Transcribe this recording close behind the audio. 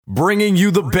Bringing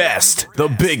you the best, the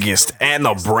biggest, and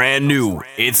the brand new.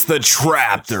 It's the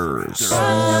Traptors.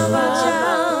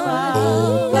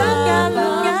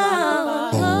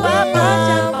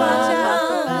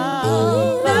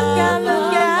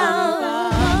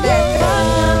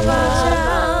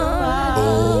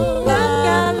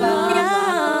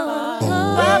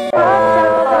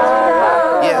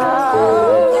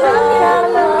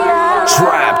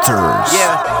 Traptors.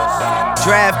 Yeah.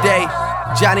 Draft day.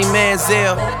 Johnny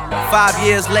Manziel. 5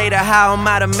 years later, how am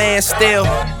I the man still?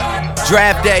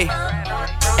 Draft day.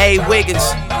 A. Wiggins.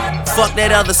 Fuck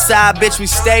that other side, bitch, we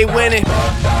stay winning.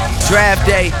 Draft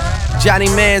day. Johnny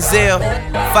Manziel.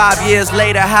 5 years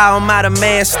later, how am I the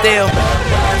man still?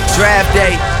 Draft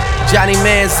day. Johnny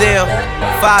Manziel.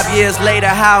 5 years later,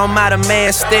 how am I the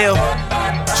man still?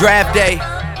 Draft day.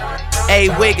 A.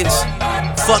 Wiggins.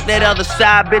 Fuck that other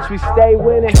side, bitch, we stay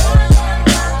winning.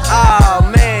 Oh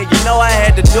man, you know I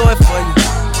had to do it for you.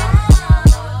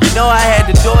 You know I had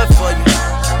to do it for you.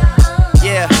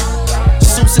 Yeah.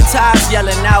 Suits and ties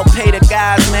yelling out, pay the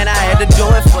guys, man, I had to do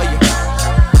it for you.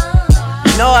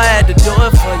 You know I had to do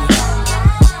it for you.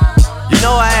 You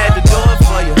know I had to do it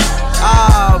for you.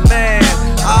 Oh man,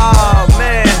 oh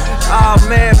man, oh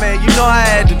man, man, you know I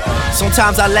had to.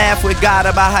 Sometimes I laugh with God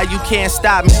about how you can't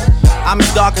stop me. I'm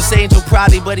his darkest angel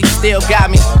probably, but he still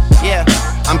got me. Yeah,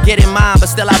 I'm getting mine, but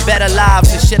still I better lives.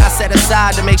 The shit I set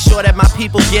aside to make sure that my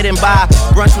people getting by.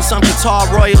 Brunch with some guitar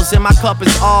royals, and my cup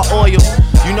is all oil.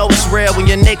 You know it's real when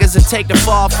your niggas will take the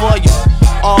fall for you.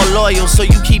 All loyal, so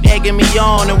you keep egging me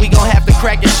on, and we gon' have to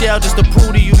crack your shell just to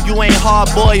prove to you you ain't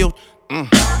hard-boiled.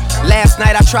 Last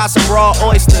night I tried some raw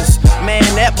oysters. Man,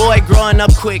 that boy growing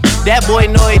up quick. That boy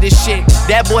know he this shit.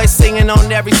 That boy singing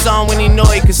on every song when he know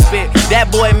he could spit.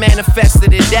 That boy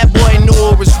manifested it. That boy knew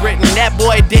it was written. That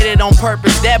boy did it on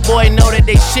purpose. That boy know that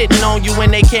they shitting on you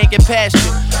when they can't get past you.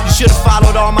 You should've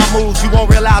followed all my moves, you won't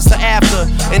realize till after.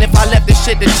 And if I left this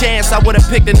shit to Chance, I would've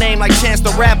picked a name like Chance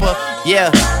the Rapper.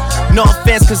 Yeah, no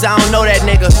offense cause I don't know that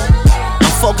nigga.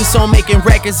 I'm focused on making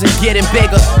records and getting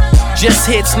bigger. Just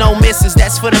hits, no misses,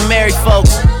 that's for the married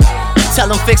folks. Tell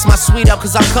them fix my suite up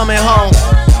cause I'm coming home.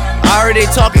 I heard they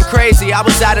talking crazy, I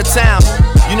was out of town.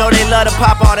 You know they love to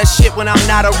pop all that shit when I'm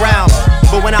not around.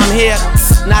 But when I'm here,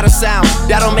 not a sound.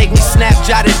 That'll make me snap,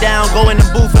 jot it down. Go in the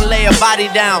booth and lay a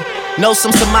body down. Know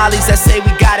some Somalis that say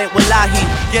we got it, wallahi.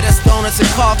 Get us donuts and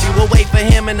coffee, we'll wait for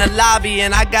him in the lobby.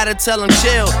 And I gotta tell him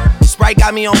chill, Sprite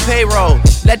got me on payroll.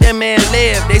 Let that man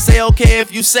live, they say okay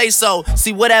if you say so.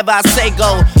 See whatever I say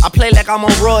go, I play like I'm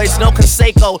on roids, no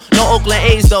Conseco. No Oakland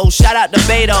A's though, shout out to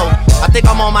Beto. I think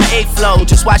I'm on my 8th flow,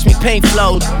 just watch me paint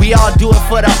flow. We all do it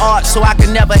for the art, so I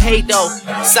can never hate though.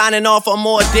 Signing off on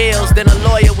more deals than a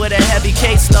lawyer with a heavy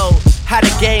caseload. How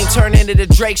the game turned into the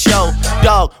Drake show.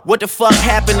 Dog, what the fuck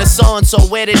happened to so-and-so?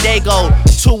 Where did they go?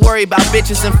 Too worried about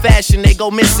bitches in fashion, they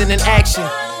go missing in action.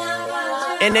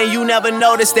 And then you never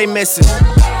notice they missing.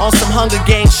 On some Hunger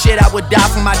Games shit, I would die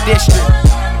for my district.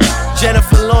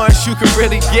 Jennifer Lawrence, you can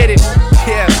really get it.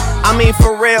 Yeah, I mean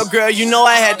for real, girl, you know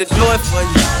I had to do it for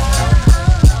you.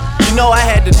 You know I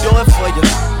had to do it for you.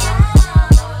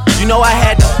 You know I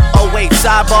had to, oh wait,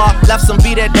 sidebar, left some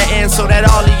beat at the end so that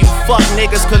all of you fuck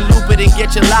niggas could loop it and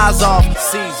get your lies off.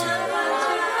 Season.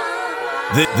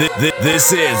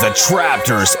 This is a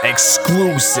Traptors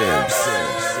exclusive.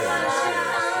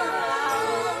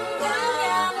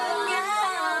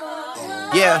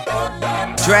 Yeah,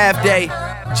 draft day,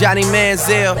 Johnny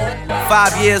Manziel.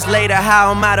 5 years later, how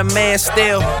am I the man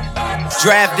still?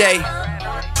 Draft day,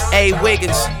 A.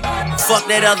 Wiggins. Fuck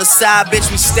that other side, bitch,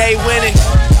 we stay winning.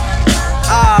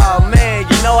 Oh man,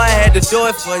 you know I had to do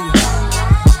it for you.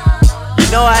 You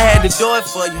know I had to do it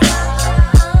for you.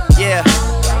 Yeah,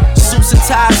 suits and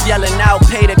ties yelling out,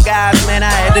 pay the guys, man,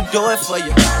 I had to do it for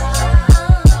you.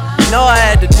 You know I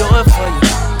had to do it for you.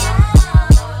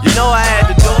 You know I had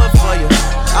to do it for you.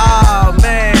 Oh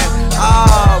man,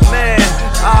 oh man,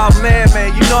 oh man,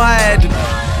 man, you know I had to.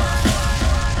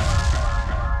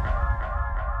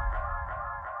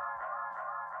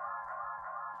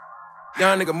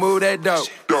 Young nigga move that dope.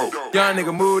 Young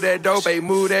nigga move that dope, ayy,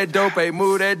 move that dope, ayy,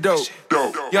 move that dope.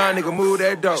 Young nigga move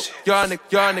that dope. Young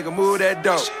nigga move that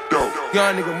dope.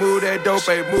 Young nigga move that dope,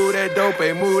 ayy, move that dope,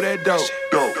 ayy, move that dope.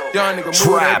 Young nigga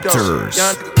move that dope.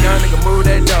 Young nigga move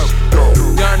that dope.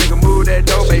 Young nigga move that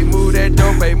dope, ayy, move that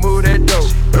dope, ayy, move that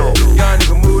dope. Young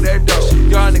nigga move that dope.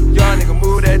 Young nigga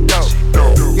move that dope.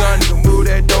 Young nigga move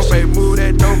that dope, ayy, move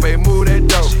that dope, ayy, move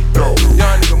that dope. Young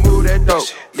nigga move that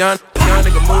dope. Young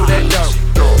nigga move that dope.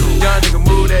 Young nigga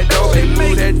move that dope, ayy,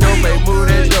 move that dope, ayy, move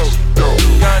that dope.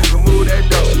 Young nigga move that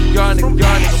dope. Young nigga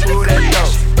move that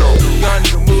dope. Young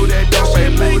nigga move that dope,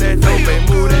 ayy, move that dope, ayy,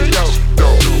 move that dope.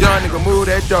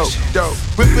 that dope.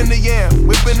 Whipping the yam,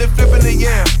 whipping and flipping the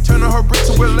yam. Turning her brick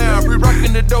to a lamb,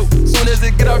 re-rocking the dope. Soon as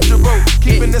it get out your boat,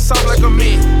 keeping it soft like a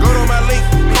meat. Go to my link,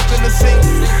 cook in the sink.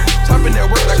 Chopping that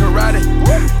work like a Roddy.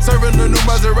 Serving a new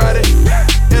Maserati.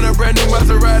 In a brand new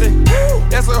Maserati.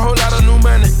 That's a whole lot of new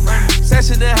money.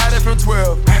 Sashing and hiding from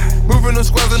 12. Moving them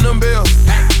squares and them bills.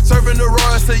 Serving the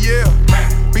Royals to Yale.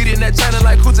 Beating that China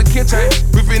like Kuta Kinte.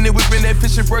 Whipping that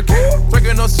fish and break it.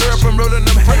 Drinking no syrup, I'm rolling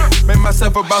them hay. Make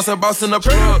myself a boss in the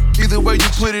plug. Either way you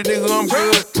put it, nigga, I'm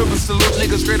good. Took a salute,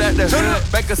 nigga, straight out the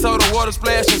hood. Back of soda, water,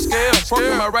 splash and scale.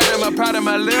 Forking my right and my pot and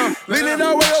my left. Leaning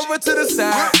all the way over to the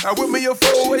side. I whip me a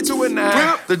 4-way to a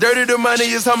 9. The dirty, the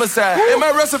money is homicide. And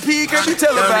my recipe can't be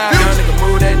televised. Young nigga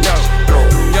move that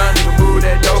dope. Young nigga move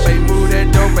that dope, ayy, move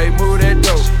that dope, ayy, move that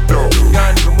dope.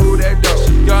 Young nigga move that dope.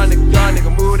 Young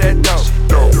nigga move that dope.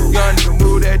 Young nigga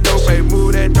move that dope, ayy,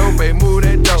 move that dope, ayy, move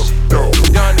that dope.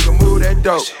 Young nigga move that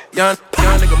dope. Young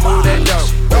nigga move that dope.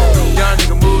 Young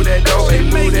nigga move that dope, ayy,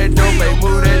 move that dope, ayy,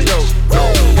 move that dope.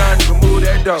 Young nigga move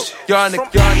that dope. Young nigga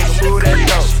move that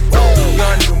dope.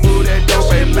 Young nigga move that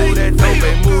dope, ayy, move that dope,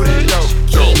 ayy, move that dope.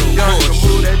 Young nigga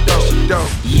move that dope.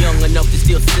 Young enough to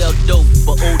still sell dope,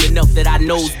 but old enough that I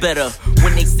knows better.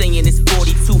 When they saying it's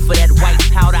 42 for that white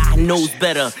powder, I knows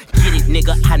better. Get it,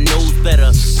 nigga, I knows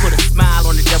better. Put a smile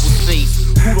on the devil's face.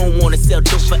 Who don't wanna sell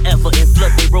dope forever and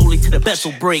flood they rolling to the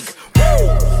vessel break? Woo!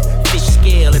 Fish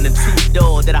scale and a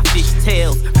 2-door that I fish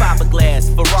tails.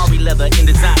 Fiberglass, Ferrari leather, and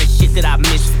designer shit that I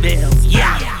misspell.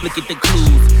 Yeah, look at the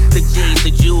clues, the J's,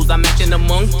 the jewels. I'm acting a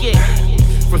monkey.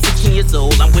 From 16 years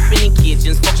old, I'm whipping in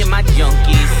kitchens, fucking my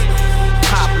junkies.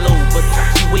 Pablo,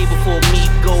 Versace way before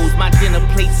Migos. My dinner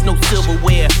plates, no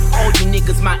silverware. All you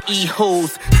niggas, my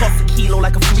E-hoes. Toss a kilo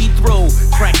like a free throw.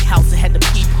 Crack house, it had the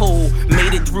peephole.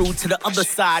 Made it through to the other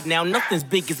side. Now nothing's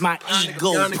big as my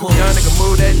ego. Young nigga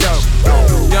move that dope.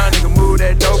 Young nigga move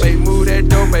that dope, ayy, move that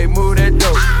dope, ayy, move that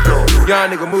dope. Young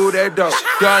nigga move that dope.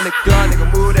 Young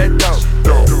nigga move that dope.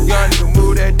 Young nigga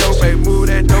move that dope, ayy, move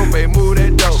that dope, ayy, move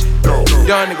that dope.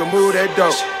 Young nigga move that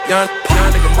dope. Young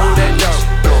nigga move that dope.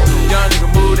 Young nigga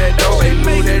move that dope, ayy,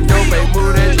 move that dope, ayy,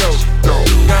 move that dope.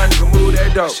 Young nigga move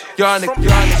that dope. Young nigga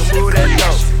move that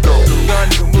dope. Young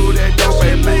nigga move that dope,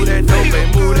 ayy, move that dope, ayy,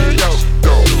 move that dope.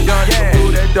 Young nigga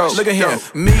move that dope. Look at him,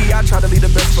 me, I try to leave the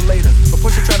best for later. But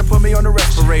Pusha try to put me on the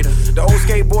respirator. The old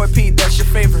skateboard Pete, that's your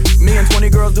favorite. Me and 20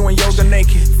 girls doing yoga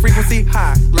naked. Frequency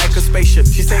high, like a spaceship.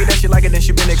 She say that she like it, then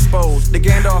she been exposed. The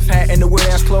Gandalf hat and the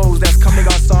weird ass clothes. That's coming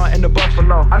on Son and the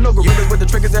Buffalo. I know gorillas with the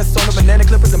triggers that's on the banana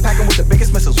clippers and packing with the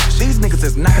biggest missiles. These niggas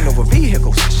is knocking over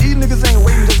vehicles. These niggas ain't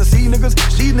waiting just to see niggas.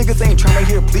 These niggas ain't trying to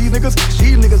hear please niggas.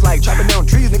 These niggas like chopping down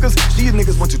trees niggas. These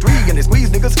niggas 1, 2, 3 and they squeeze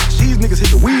niggas. These niggas hit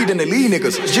the weed and they lead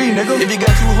niggas. G nigga. If you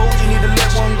got 2 hoes, you need to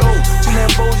let one go. 2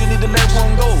 Lambos, you need to let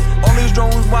one go. All these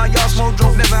drones while y'all smoke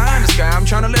drones never high in the sky. I'm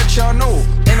trying to let y'all know.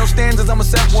 Ain't no standards, I'ma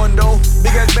set one though.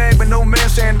 Big ass bag, but no man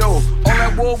sando. All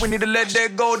that war, we need to let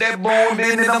that go. That bone,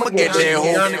 then I'ma get that hoe.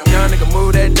 Young nigga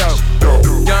move that dope.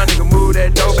 Young nigga move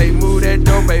that dope, ayy, move that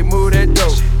dope, ayy, move that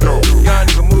dope. Young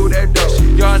nigga move that dope.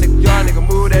 Young nigga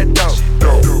move that dope.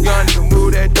 Young nigga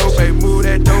move that dope, ayy, move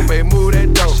that dope, ayy, move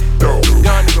that dope.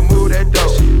 Young nigga move that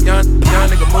dope. Young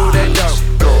nigga move that dope.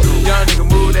 Young nigga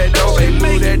move that dope, ayy,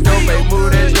 move that dope, ayy,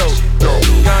 move that dope.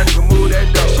 Young nigga move that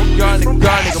dope. Young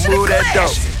nigga move that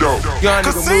dope. Young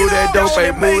nigga move that dope,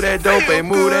 ayy, move that dope, ayy,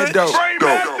 move that dope.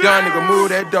 Young nigga move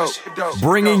that dope.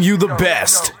 Bringing you the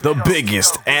best, the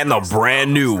biggest, and the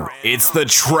brand new. It's the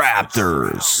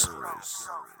Traptors.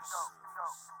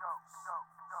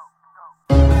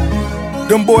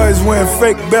 Them boys wearing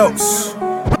fake belts.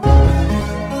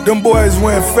 Them boys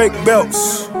wearing fake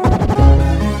belts.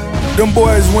 Them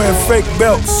boys wearing fake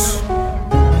belts.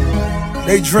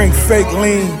 They drink fake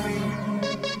lean.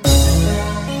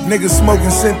 Niggas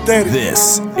smoking synthetic.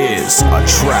 This is a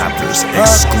Traptors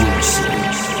exclusive.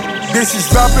 This is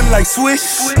dropping like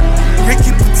Swish.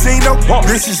 Ricky Pitino.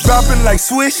 This is dropping like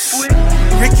Swish.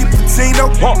 Ricky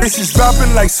Pitino. This is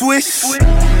dropping like Swish.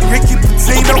 Ricky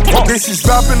Pitino. This is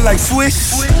dropping like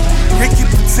Swish. Ricky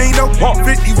Pitino.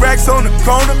 50 racks on the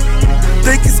corner.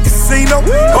 Think it's casino.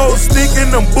 Whole stick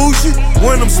and I'm bougie.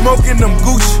 When I'm smoking them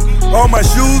Gucci. All my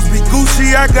shoes be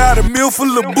Gucci, I got a meal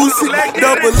full of Boosie.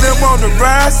 Double M on the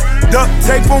rise, duct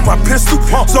tape on my pistol,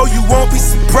 so you won't be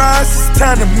surprised. It's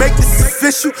time to make this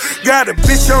official. Got a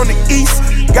bitch on the east,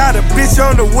 got a bitch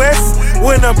on the west.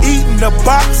 When I'm eating the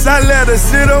box, I let her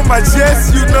sit on my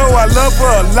chest. You know I love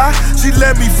her a lot, she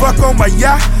let me fuck on my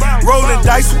yacht. Rolling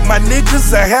dice with my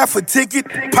niggas, a half a ticket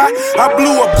pot. I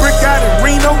blew a brick out in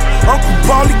Reno, Uncle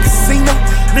Paulie Casino.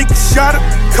 Nigga shot up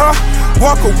the car,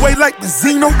 walk away like the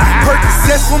Zeno.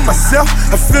 Percocets for myself,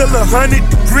 I feel 100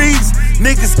 degrees.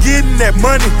 Niggas getting that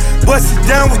money, bust it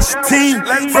down with your team.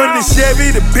 From the Chevy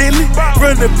to Bentley,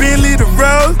 from the Bentley to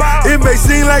Rose. It may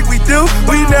seem like we do,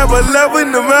 we never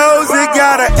loving the most. It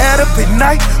gotta add up at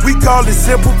night, we call it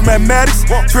simple mathematics.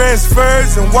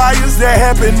 Transfers and wires that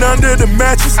happen under the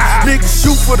mattress. Niggas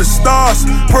shoot for the stars,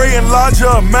 pray in larger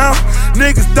amount.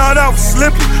 Niggas thought I was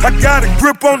slipping, I got a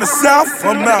grip on the South,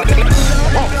 I'm out.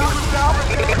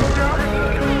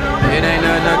 It ain't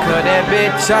nothing to cut that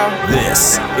bitch off.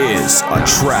 This is a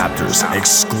Traptors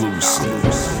exclusive.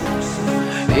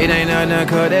 It ain't nothing to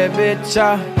cut that bitch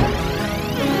off.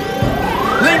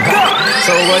 Link up!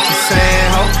 So what you saying,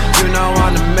 ho? You know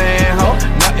I'm the man, ho.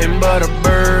 Nothing but a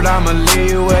bird, I'ma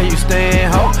leave you where you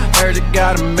stand, ho. Heard you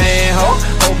got a man, ho.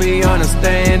 Hope he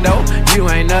understand, though. You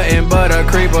ain't nothing but a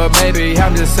creeper, baby.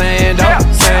 I'm just saying, though.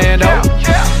 Saying, though.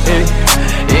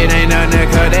 It ain't nothing to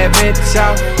cut that bitch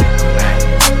off.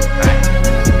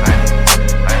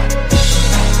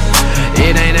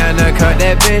 It ain't nothing to cut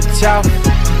that bitch off.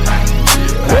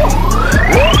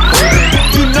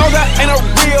 You know that ain't a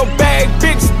real bag,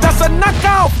 bitch, that's a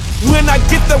knockout. When I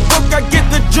get the work, I get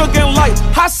the juggin' like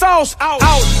hot sauce.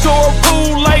 Outdoor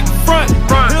pool, lake front.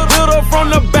 Hit her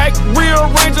from the back,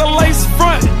 rearrange a lace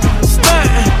front. Stunt,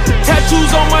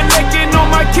 tattoos on my neck and on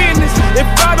my kidneys. If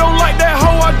I don't like that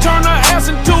hoe, I turn her ass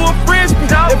into a frisbee.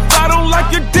 If I don't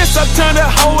like your diss, I turn that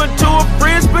hoe into a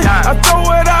frisbee. I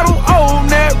throw it out on old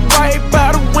net right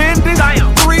by the Wendy's.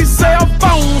 3 cell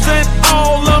phones and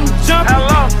all of them jumping.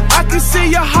 I can see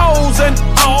your hoes and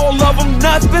all of them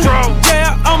nothing.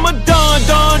 Yeah, I'm a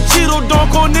Don Cheeto, Don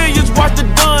Cornelius, watch the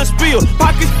Don spill.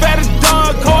 Pockets fat as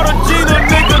Don Cartagena,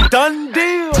 nigga, done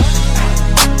deal.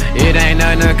 It ain't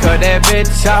nothing to cut that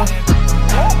bitch off.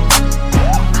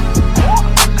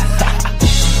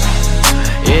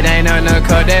 It ain't nothing to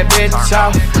cut that bitch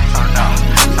off.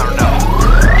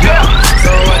 Yeah.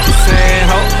 So what you saying,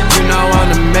 ho? You know I'm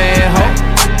the man, ho.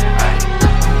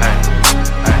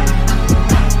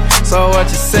 So what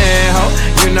you saying, ho?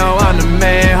 You know I'm the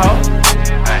man, ho.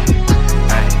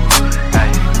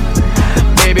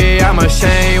 Baby, I'm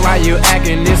ashamed why you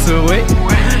acting this away.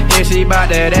 If she bout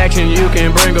that action, you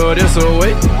can bring her this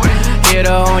away. Hit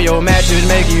her on your mattress,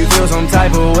 make you feel some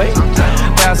type of way.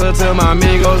 Pass her to my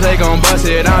Migos, they gon' bust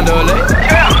it on the lake.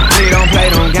 We don't play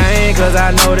them games, cause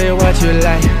I know that what you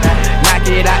like. Knock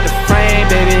it out the frame,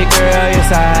 baby girl,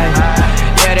 it's alright.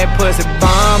 Yeah, that pussy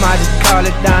bomb, I just call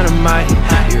it dynamite.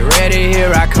 You ready,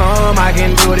 here I come, I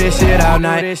can do this shit all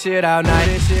night. This shit all night,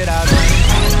 this shit all night.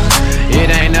 It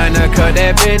ain't nothing to cut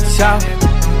that bitch off.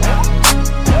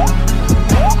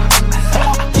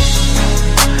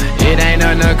 It ain't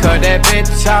nothing to cut that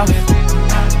bitch off.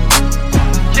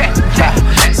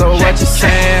 So what you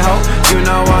saying, ho? You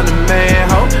know I'm the man,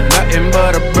 ho. Nothing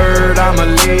but a bird, I'ma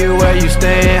leave you where you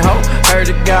stand, ho. Heard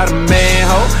you got a man,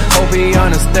 ho. Hope he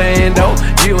understand, though.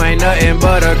 You ain't nothing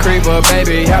but a creeper,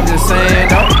 baby. I'm just saying,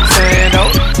 though. Saying,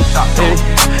 though.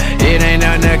 It ain't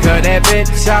nothing to cut that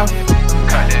bitch off.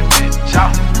 Cut that bitch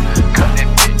off. Cut that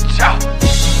bitch off.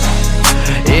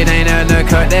 It ain't nothing to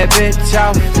cut that bitch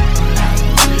off.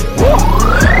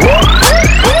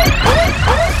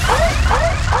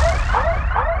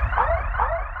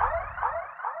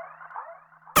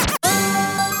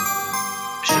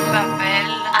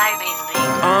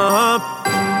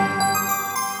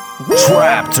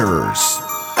 Traptors.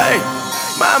 Hey,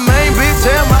 my main bitch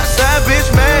tell my side bitch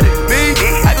mad at me.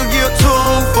 I could give 2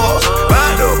 fucks.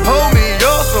 About to pull me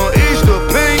up some Easter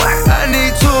pink. I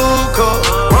need 2 cups.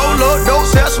 Roll up, don't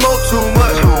say I smoke too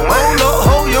much. Roll up,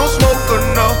 ho, you don't smoke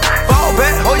enough. Fall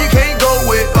back, ho, you can't go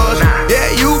with us.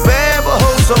 Yeah, you bad, but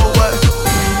ho, so what?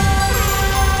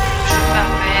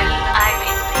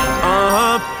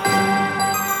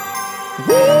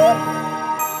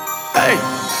 Hey,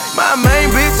 my main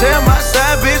bitch tell my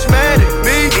side bitch mad at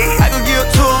me. I could give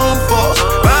 2 fucks.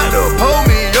 About to pull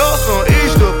me up some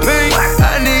Easter pink.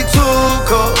 I need 2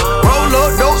 cups. Roll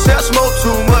up, don't say I smoke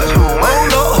too much.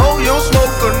 Roll up, ho, you don't smoke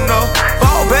enough.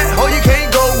 Fall back, ho, you can't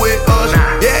go with us.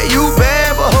 Yeah, you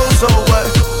bad, but ho, so what?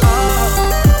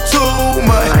 Too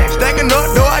much. Stacking up,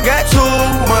 though, I got too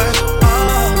much.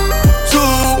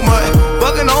 Too much.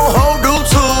 Fucking on ho, do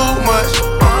too much.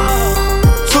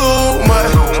 Too much.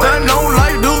 Stunning on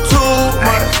life, do too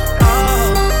much.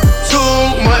 Too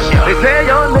much. They say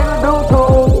young nigga do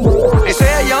too much. They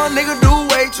say a young nigga do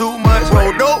way too much.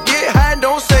 Roll dope, get high, and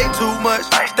don't say too much.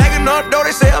 Stacking up, though,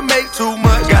 they say I make too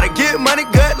much. Gotta get money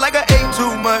gut like I ate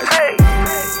too much.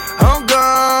 I'm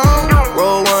gone.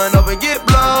 Roll one up and get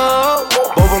blown.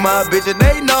 Both of my bitches,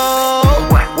 they know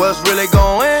what's really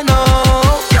going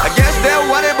on. I guess that's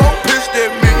why they both pissed at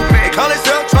me. They call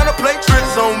themselves tryna play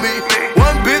tricks on me.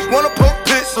 One bitch wanna poke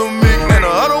pits on me, and the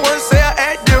other one say I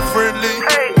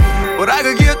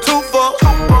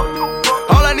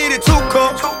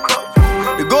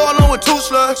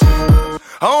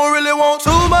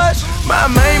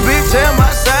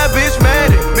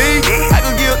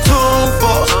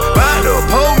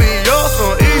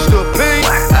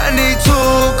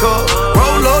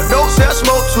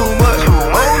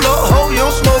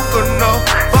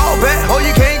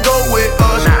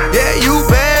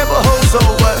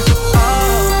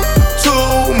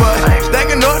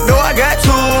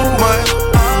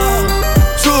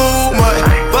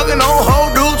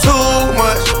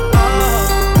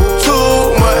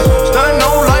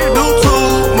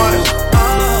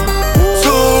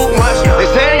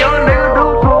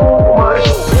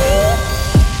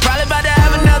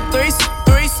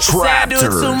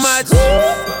Traptors. Too much.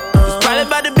 It's probably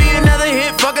about to be another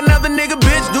hit. Fuck another nigga,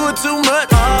 bitch, do it too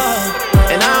much.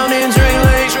 And I don't even drink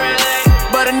late,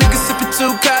 but a nigga sippin'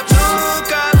 2 cups.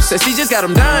 Says she just got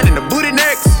him done in the booty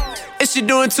next. And she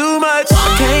doing too much.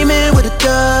 I came in with a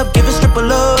dub, give a strip of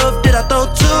love. Did I throw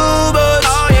too much?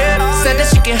 Oh yeah. Said that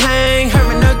she can hang, her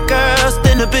and her girls.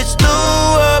 Then the bitch threw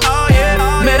up. Oh yeah.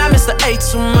 Man, I miss the A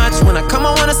too much. When I come,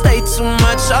 I wanna stay too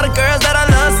much. All the girls that I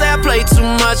love say I play too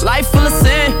much. Life full of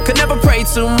sin, could never pray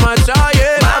too much. Oh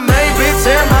yeah. My main bitch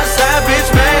and my side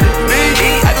bitch mad at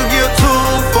me. I could give 2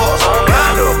 fucks.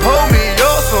 Round up, hold me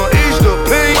up, some Easter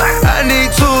pink. I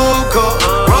need 2 cups.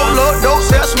 Roll up, don't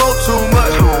say I smoke too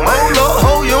much. Hold up,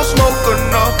 ho, you don't smoke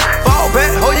enough. Fall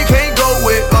back, ho, you can't go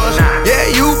with us. Yeah,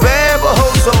 you bad, but ho,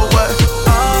 so what?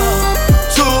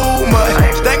 Too much.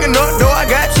 Stacking up, though, I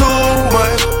got too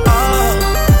much.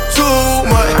 Too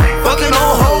much. Fucking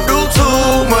on ho, do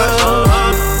too much.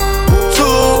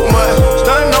 Too much.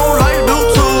 Stunning on life, do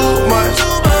too much.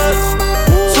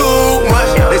 Too much.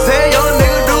 They say young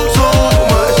nigga do too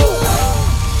much.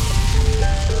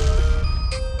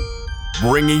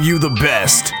 Bringing you the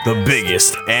best, the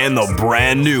biggest, and the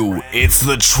brand new. It's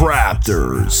the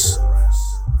Traptors.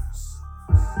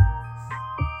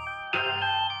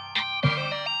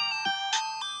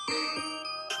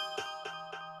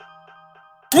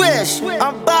 Swish,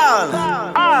 I'm ballin'.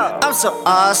 I'm so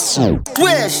awesome.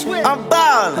 Swish, I'm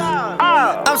ballin'.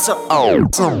 I'm so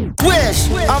awesome. Swish,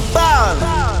 I'm ballin'.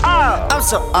 I'm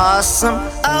so awesome.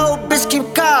 Oh, bitch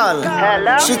keep callin'.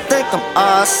 She think I'm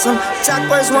awesome.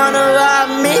 Choppers wanna ride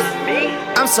me.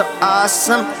 I'm so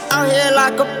awesome. I'm here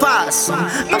like a possum.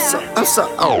 I'm so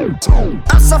awesome.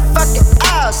 I'm so fucking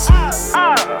awesome.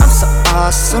 I'm so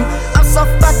awesome. I'm so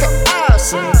fucking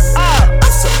awesome. I'm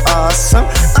so awesome.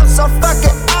 I'm so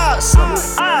fucking awesome.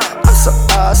 I'm so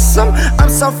awesome. I'm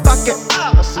so fucking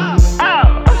awesome.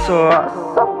 I'm so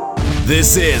awesome.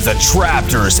 This is a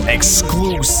Traptors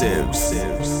exclusive.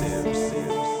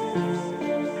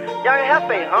 Young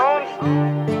happy, homes.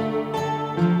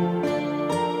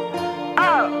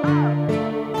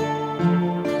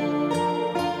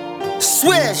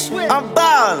 Swish, I'm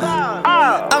ballin'.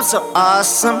 I'm so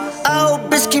awesome. Oh,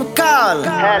 bitch keep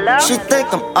callin'. She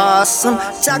think I'm awesome.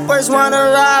 Choppers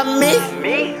wanna ride me.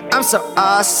 I'm so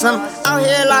awesome. I'm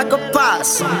here like a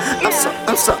possum.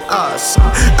 I'm so awesome.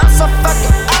 I'm so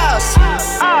fucking awesome.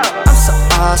 I'm so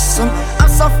awesome. I'm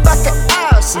so fucking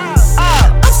awesome.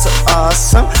 I'm so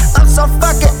awesome. I'm so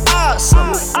fucking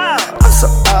awesome. I'm so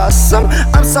awesome.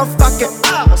 I'm so fucking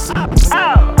awesome.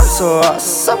 I'm so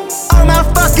awesome. Oh my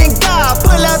fucking god,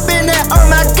 pull up in there, oh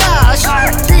my gosh.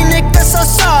 These niggas so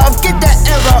soft, get that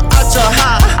arrow out your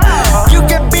heart. You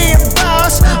can be a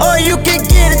boss, or you can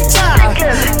get a job.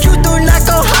 You do not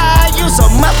go high, you so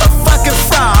motherfucking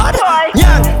fraud.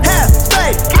 Young, half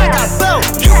fake, I got both,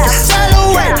 you can sail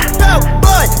away. Bro,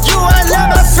 boy, you are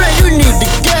not my friend, you need to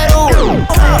get away.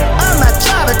 I'm not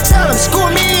trying to tell him, school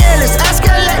me in, let's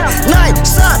escalate. Night,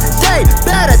 sun, day,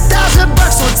 bet $1,000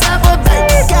 on Tampa Bay.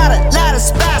 Got a lot of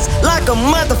spots, like a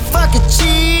motherfucking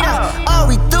cheetah. All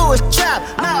we do is trap,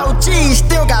 my OG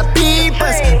still got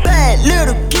beepers. Bad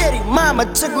little kitty, mama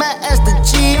took my ass to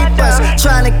Jeepers.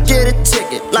 Tryna get a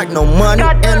ticket, like no money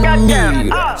in the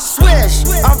meter. Swish,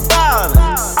 I'm ballin'.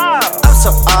 I'm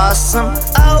so awesome.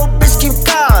 Oh, bitch keep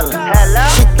callin'.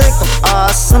 She think I'm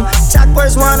awesome.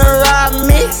 Choppers wanna ride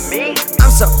me.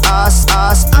 I'm so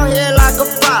awesome. I'm here like a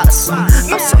possum.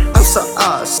 I'm so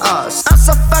awesome. I'm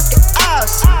so fucking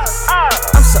awesome.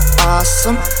 I'm so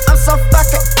awesome. I'm so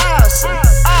fucking awesome.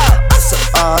 I'm so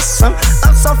awesome.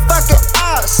 I'm so fucking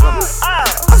awesome.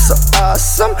 I'm so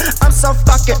awesome. I'm so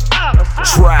fucking awesome.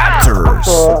 Traptors.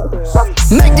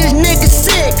 Make this nigga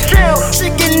sick.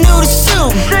 Chicken noodle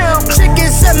soup.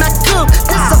 Chickens in my coop. This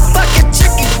a fucking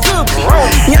chicken coop.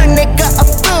 Young nigga a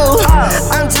fool.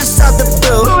 I'm just out the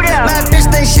blue. My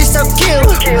bitch think she so cute.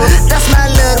 That's my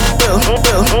little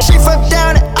boo. She from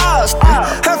down in Austin.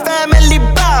 Her family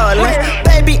ballin'.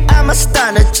 Baby, I'm a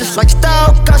stunner, just like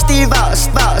Stone Cold Steve Austin.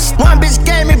 One bitch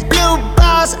gave me blue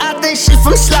balls. I think she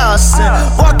from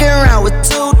Slauson. Walking around with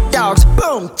 2 dogs.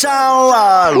 Boom, John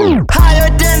Wall. Higher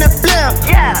than a blimp.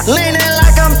 Leaning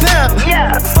like I'm pimp.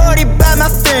 40 by my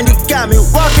Fendi, got me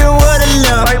walking with a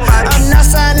limp. I'm not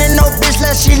signing no bitch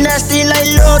unless she nasty like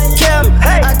Lil' Kim.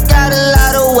 I got a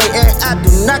lot of weight and I do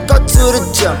not go to the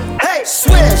gym. Hey,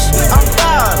 swish, I'm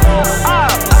ballin'.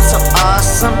 I'm so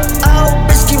awesome. Oh,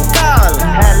 bitch keep callin'.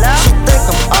 She think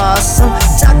I'm awesome.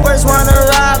 Choppers wanna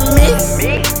ride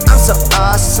me. I'm so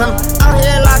awesome. I'm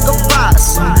here like a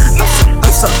possum.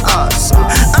 I'm so awesome.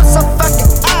 I'm so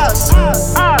fucking awesome.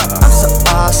 I'm so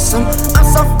awesome. I'm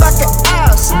so fucking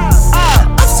awesome.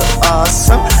 I'm so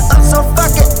awesome. I'm so fucking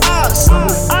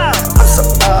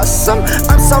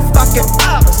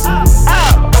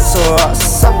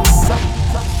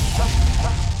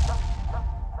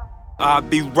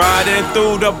be riding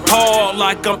through the park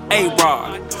like I'm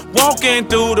A-Rod. Walking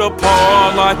through the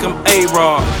park like I'm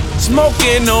A-Rod.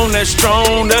 Smoking on that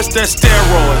strong, that's that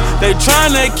steroid. They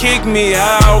tryna kick me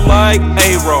out like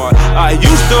A-Rod. I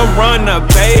used to run the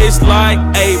base like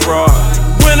A-Rod.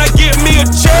 When I get me a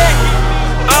check,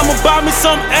 I'ma buy me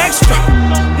some extra.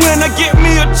 When I get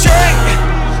me a check,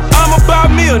 I'ma buy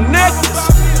me a necklace.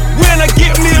 When I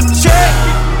get me a check,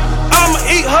 I'ma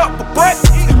eat her for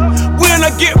breakfast. When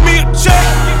I get me a check,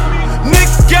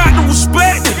 niggas got to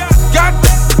respect it.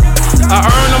 I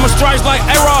earn on my stripes like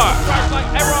A-Rod.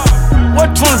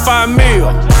 What 25 mil?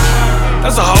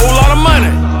 That's a whole lot of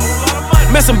money.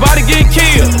 Man, somebody get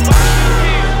killed.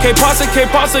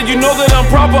 K-Pasa, you know that I'm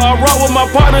proper. I rock with my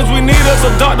partners, we need us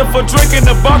a doctor for drinking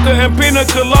the vodka and pina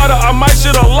colada. I might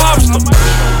shit a lobster.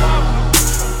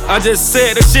 I just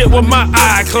said the shit with my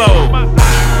eye closed.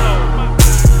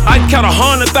 I can count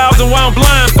 100,000 while I'm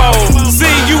blindfold.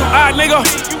 See you out, nigga.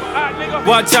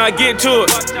 Watch how I get to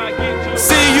it.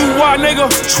 See you out, nigga.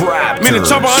 Traptors. Me the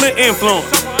chopper under influence.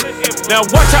 Now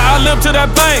watch how I live to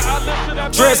that bank.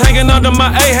 Dress hanging under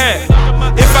my A-hat.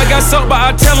 If I got something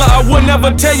I tell her, I would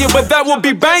never tell you, but that would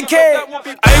be bankhead.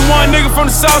 A1 nigga from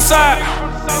the south side.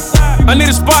 I need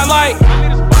a spotlight.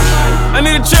 I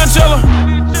need a chinchilla.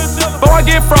 Before I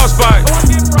get frostbite.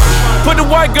 Put the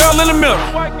white girl in the middle.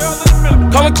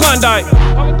 Call her Klondike.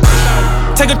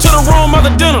 Take her to the room after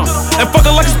dinner and fuck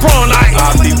her like it's prom night. I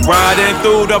be riding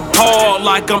through the park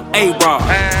like I'm A-Rod.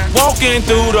 Walking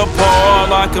through the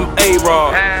park like I'm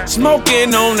A-Rod.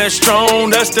 Smoking on that strong,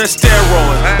 that's that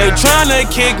steroid. They tryna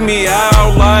kick me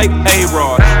out like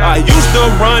A-Rod. I used to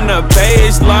run the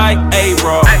base like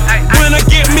A-Rod. When I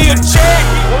get me a check,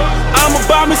 I'ma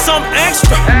buy me some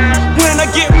extra. When I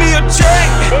get me a check,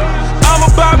 I'ma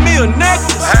buy me a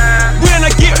necklace. When I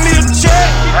get me a check,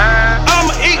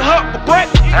 I'ma eat her for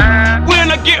breakfast.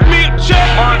 When I get me a check,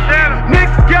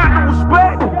 niggas got to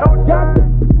respect it.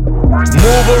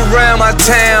 Move around my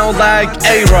town like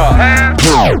A-Rod.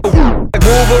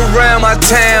 Move around my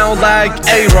town like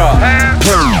A-Rod.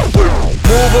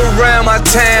 Move around my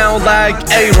town like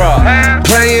A-Rod.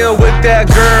 Playing with that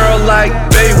girl like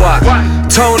Baywatch.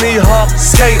 Tony Hawk,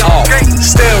 skate off,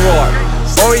 steroid.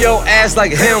 On your ass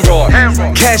like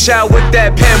hemorrhoid. Cash out with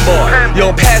that pinboard.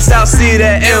 Yo, pass out, see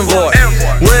that invoice.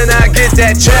 When I get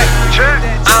that check,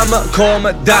 I'ma call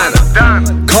Madonna.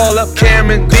 Call up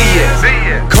Cameron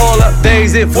Diaz. Call up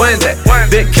Daisy Fuente.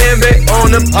 Big Kimby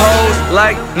on the pose.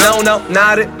 Like, no,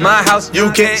 not at my house.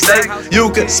 You can stay, you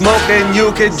can smoke and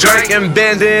you can drink and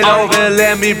bend it over and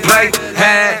let me play.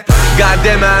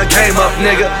 Goddamn, I came up,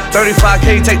 nigga.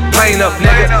 35K, take the plane up,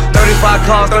 nigga. 35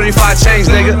 cars, 35 chains,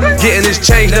 nigga. Getting this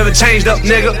change, never changed up,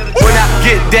 nigga. When I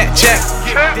get that check,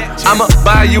 I'ma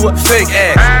buy you a fake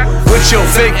ass. With your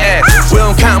fake ass, we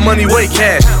don't count money, wait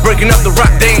cash. Breaking up the rock,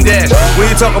 dang dash.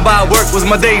 When you talk about work, was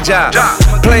my day job.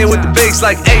 Playing with the bass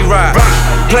like A-Rod.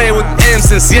 Playing with the M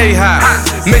since yay high.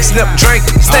 Mixing up drink,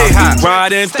 stay high.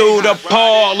 Riding through the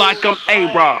park like I'm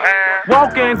A-Rod.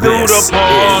 Walking through the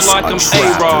park like I'm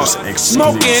A-Rod.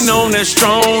 Smoking on that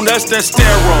strong, that's that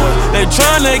steroid. They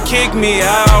tryna kick me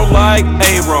out like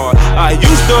A-Rod. I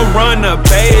used to run the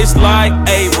base like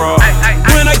A-Rod.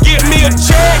 When I get me a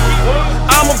check,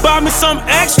 I'ma buy me some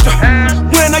extra.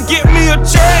 When I get me a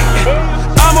check,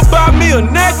 I'ma buy me a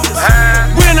necklace.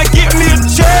 When I get me a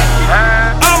check,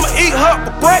 I'ma eat her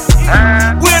for breakfast.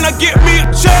 When I get me a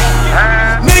check,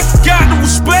 niggas got to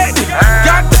respect it.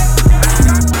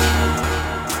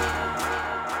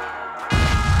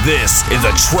 This is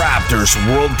a Traptors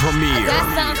world premiere. I got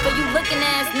something for you looking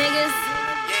ass niggas.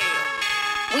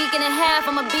 Week and a half,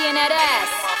 I'ma be in that ass.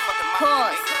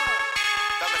 Pause.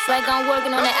 It's like I'm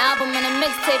working on an album and a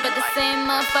mixtape at the same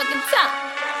motherfucking time.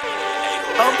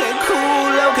 Okay, cool,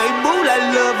 okay, boo, I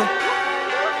love her.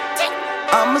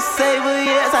 I'ma save her,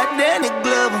 yes, I Danny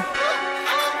Glover.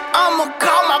 I'ma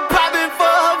call my poppy for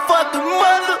her fucking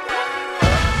mother.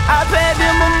 I paid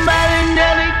them a million,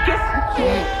 then they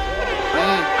kiss.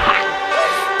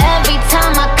 Every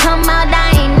time I come out,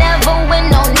 I ain't never with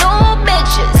no new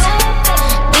bitches.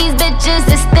 These bitches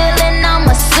is stealing,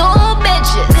 I'ma sue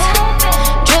bitches.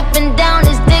 Dripping down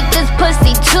his dick, this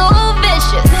pussy too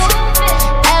vicious.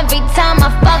 Every time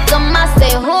I fuck him, I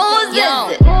say, who's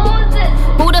this?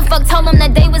 Who the fuck told him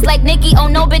that they was like Nicki? Oh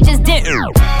no, bitches didn't.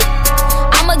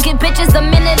 I'ma give bitches a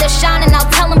minute of shine and I'll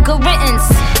tell them good riddance.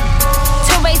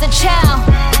 To raise a child,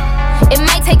 it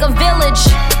might take a village.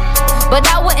 But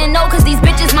I wouldn't know cause these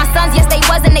bitches my sons, yes they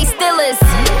was and they still is.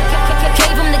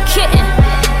 Gave him the kitten,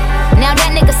 now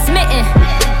that nigga smitten.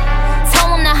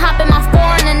 Told him to hop in my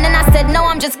foreign and then I said no,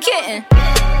 I'm just kidding.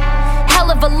 Hell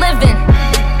of a living,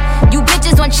 you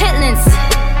bitches on chitlins.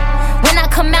 When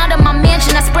come out of my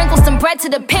mansion, I sprinkle some bread to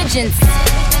the pigeons.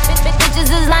 Bitches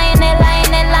is lying, they lying,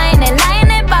 they lying, they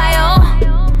lying, they bio.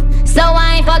 So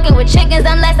I ain't fucking with chickens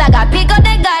unless I got pico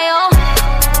de gallo.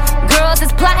 Girls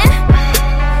is plotting,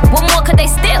 what more could they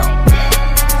steal?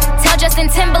 Tell Justin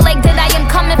Timberlake that I am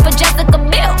coming for Jessica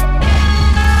Biel.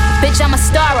 Bitch, I'm a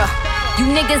starrer, you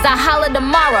niggas I holla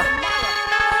tomorrow.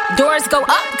 Doors go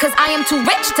up, cause I am too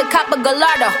rich to cop a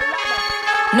Gallardo.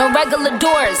 No regular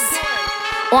doors,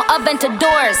 or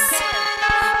Aventadors.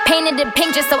 Painted in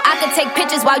pink just so I could take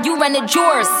pictures while you rented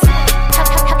yours.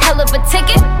 Hell of a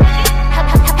ticket,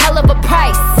 hell of a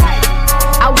price.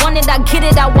 I want it, I get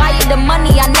it, I wire the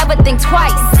money, I never think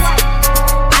twice.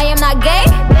 I am not gay,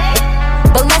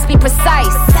 but let's be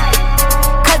precise.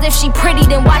 Cause if she pretty,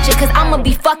 then watch it, cause I'ma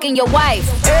be fucking your wife.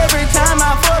 Every time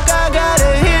I fuck, I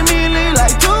gotta hit me lean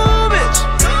like two, bitch.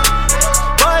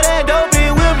 Boy, that dope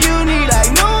it whip, you need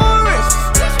like no wrist.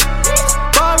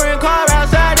 Foreign car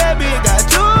outside, that bitch got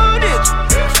two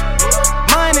ditches.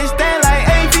 Money stand like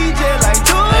APJ, like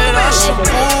two bitches.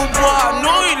 Ooh, boy, I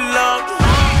know you love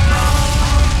me.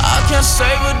 I can't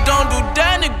say but don't do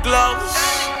that in gloves.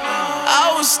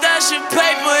 I was stashing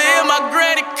paper in my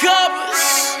granny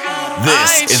covers.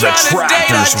 This is a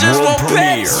Traptors world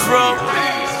premiere.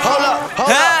 Hold up.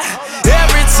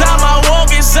 Every time I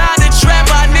walk inside the trap,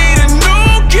 I need a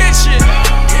new kitchen.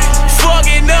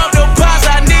 Fucking up the pots,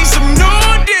 I need some new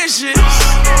dishes.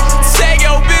 Take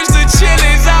your bitch to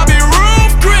Chili's, I'll be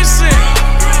roof Christian.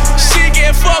 She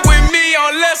can't fuck with me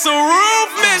unless a roof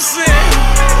missing.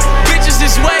 Bitches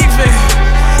is waving,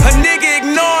 a nigga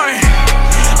ignoring.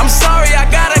 I'm sorry, I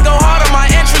gotta go hard on my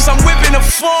entrance, I'm whipping a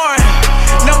foreign.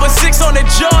 Number 6 on the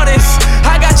Jordans,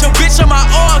 I got your bitch on my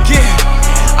organ.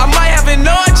 I might have an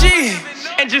orgy,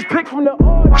 and just pick from the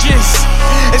orgies.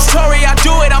 It's Tory, I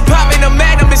do it, I'm popping a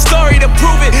magnum, it's story to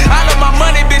prove it. I love my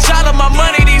money, bitch, I love my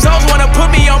money. These hoes wanna put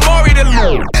me on Maury to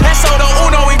lose. That's all the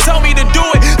Uno, he told me to do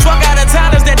it. Fuck out of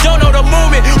towners that don't know the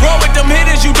movement. Roll with them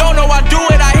hitters, you don't know I do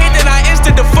it. I hit, then I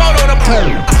instant the photo to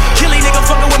prove. Killy nigga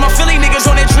fucking with my Philly niggas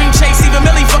on that dream chase. Even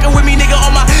Millie fucking with me, nigga,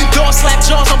 on my door. Slap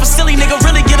jaws over silly nigga,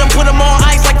 really get him, put him on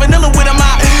ice like vanilla with him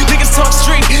out. Niggas talk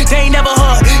street, they ain't never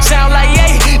heard. Sound like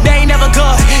yay, they ain't never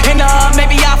good. And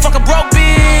maybe I'll fuck a broke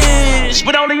bitch,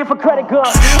 but only if a credit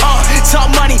good. Talk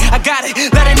money, I got it.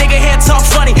 Let a nigga here talk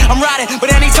funny. I'm riding,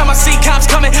 but anytime I see cops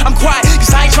coming, I'm quiet.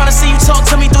 Cause I ain't tryna see you talk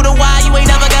to me through the wire. You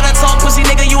ain't never gotta talk, pussy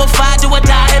nigga. You a fight, do or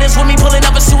die. It is with me pulling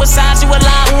up a suicide. You a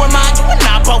lie, who am I? You a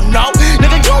not both, no.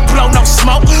 Nigga, you don't blow no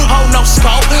smoke. Ho, no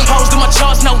scope. Hoes do my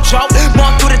charge, no joke.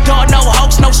 Mark through the door, no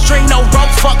hoax, no string, no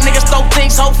rope. Fuck niggas, throw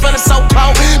things, whole feeling so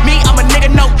cold. Me, I'm a nigga,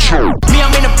 no joke. Me,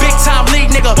 I'm in a big time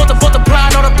league, nigga. Bought the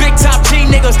blind on the big top G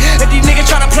niggas. If these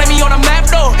niggas tryna play me on a map,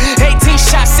 though. 18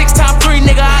 shots, 6x3,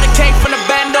 nigga. I done came from the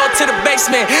bando to the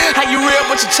basement. How you real,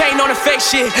 but your chain on the fake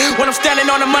shit. When I'm standing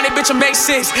on the money, bitch, I make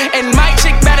 6. And my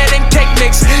chick better than cake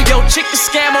mix. Yo, chick the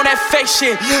scam on that fake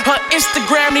shit. Her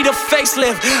Instagram need a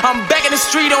facelift. I'm back in the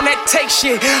street on that take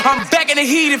shit. I'm back in the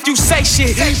heat if you say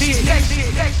shit.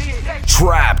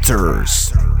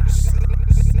 Traptors.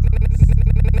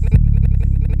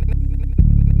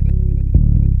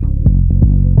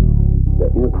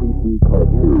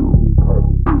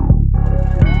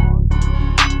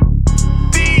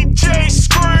 DJ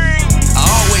Scream. I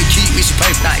always keep me some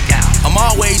paper. I'm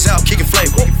always out kicking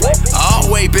flavor. I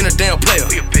always been a damn player.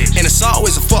 And it's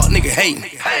always a fuck nigga hating.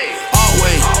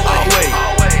 Always.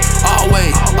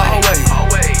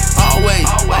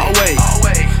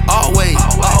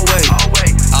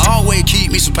 I always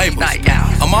keep me some paper.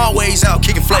 I'm always out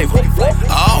kicking flavor.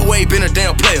 I always been a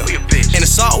damn player. And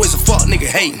it's always a fuck nigga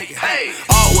hating.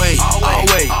 Always.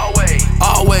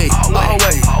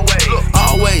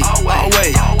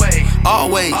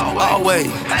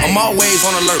 I'm always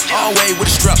on alert, always with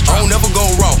a strap. I don't never go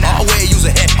wrong, always use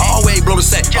a hat, always blow the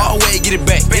sack, always get it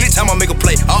back. Anytime I make a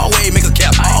play, always make a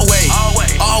cap. Always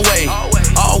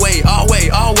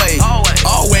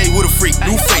with a freak,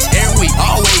 new face every week.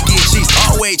 Always getting sheets,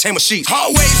 always change my sheets.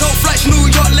 Always on flights New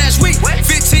York last week.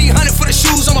 1,500 for the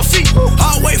shoes on my feet.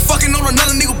 Always fucking on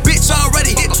another nigga, bitch.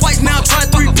 Already hit twice now,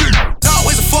 trying 3 feet.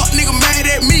 Always a fuck nigga mad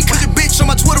at me, cause the bitch on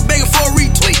my Twitter begging for a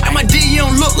retweet. And my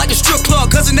DM look like a strip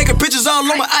club, cause the naked pictures all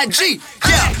on my IG.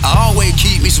 Yeah, I always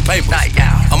keep me some paper.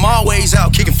 I'm always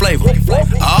out kicking flavor.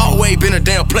 I always been a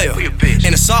damn player.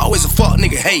 And it's always a fuck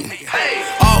nigga hating.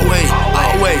 Always.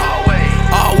 I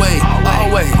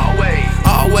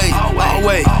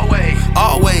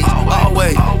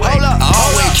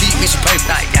always keep me some paper.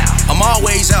 I'm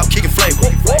always out kicking flavor.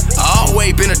 I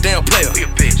always been a damn player.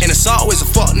 And it's always a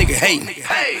fuck nigga hating.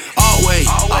 Always.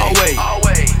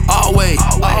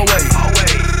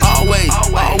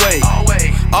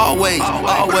 I'm always.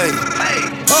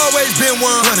 Always been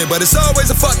 100, but it's always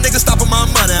a fuck nigga stopping my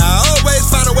money. I always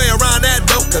find a way around that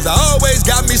dope, cause I always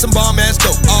got me some bomb ass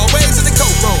dope. Always in the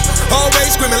coat room,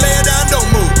 always screaming, lay it down, don't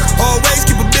move. Always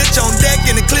keep a bitch on deck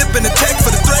in the clip and the tech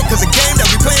for the threat, cause the game that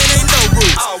we playing ain't no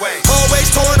rules. Always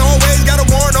torn, always got a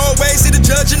warrant, always see the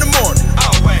judge in the morning.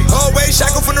 Always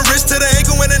shackled from the wrist to the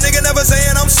ankle when a nigga never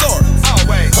saying I'm sorry.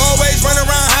 Always running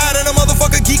around hiding a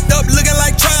motherfucker geeked up looking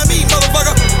like try me,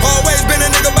 motherfucker. Always been a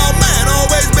nigga about mine,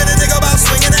 always been a nigga about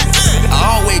swinging that iron.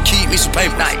 I always keep me some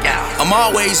paper. I'm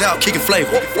always out kicking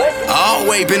flavor. I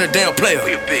always been a damn player,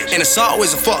 and it's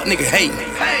always a fuck nigga hating.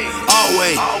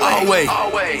 Always. I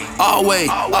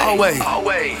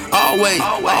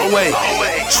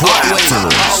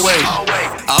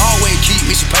always keep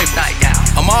me some paper.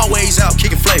 I'm always out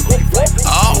kicking flavor.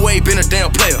 I always been a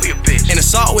damn player, and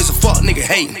it's always a fuck nigga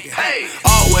hating.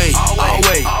 Always.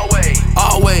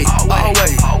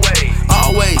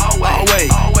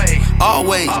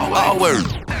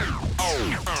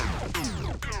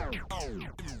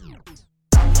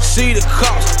 See the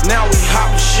cops, now we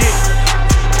hoppin' shit.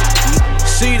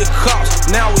 See the cops,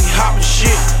 now we hoppin'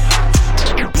 shit.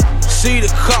 See the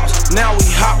cops, now we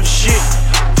hoppin' shit.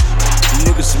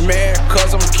 Niggas mad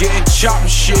cause I'm getting chopped and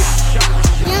shit.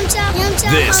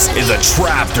 This is a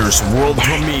Traptors world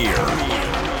premiere.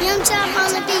 Young Chop on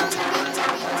the beat.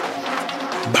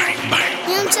 Bang, bang.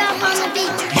 Young Chop on the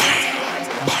beat. Bang,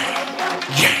 bang.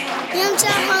 Yeah. Young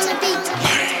Chop on the beat.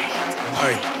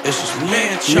 Hey, it's just me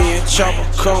and Chopper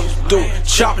come through,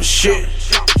 chopping shit.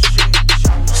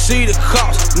 See the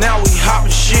cops, now we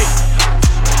hopping shit.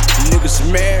 Niggas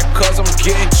mad cause I'm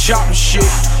getting chopping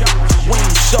shit. When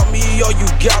you suck me, yo, you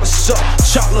gotta suck,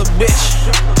 chop little bitch.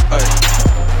 Hey,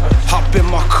 hop in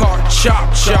my car,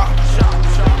 chop.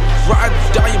 Ride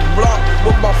down your block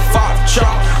with my 5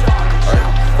 chops. Hey,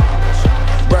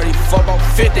 ready for about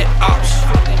 50 ops.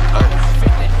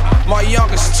 Hey, my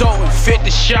youngest told 50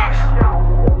 shots.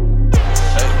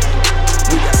 Hey,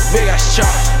 we got big ass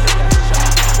chops.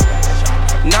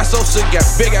 Not so sick, got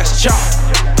big ass chops.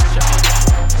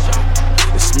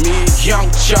 It's me and Young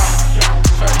Chop,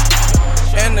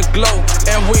 and the glow,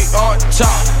 and we on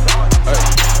top.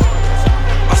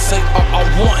 I say all I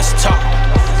want is top.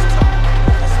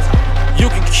 You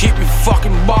can keep me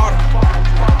fucking bottom.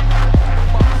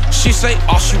 She say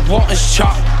all she want is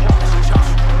chop.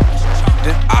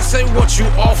 Then I say what you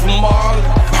offer, Marley.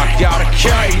 I got a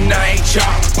K-9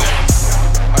 chop,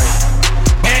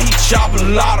 and he chop a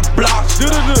lot of blocks.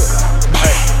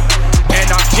 And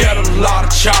I get a lot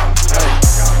of chop.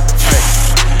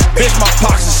 Bitch, my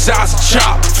pockets the size of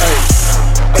chop.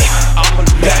 I'ma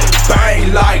let it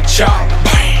bang like chop.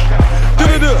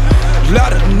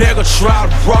 Let a nigga try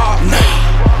to rob me,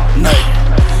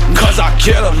 cause I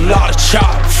get a lot of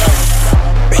chop.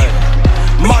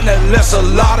 Money less a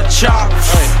lot of chop.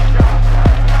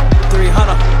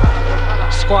 300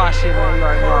 squash shit on you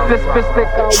right now. This bitch thick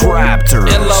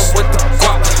Traptors. in love with the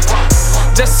guap.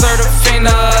 Just certified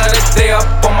that they up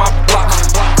on my block.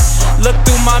 Look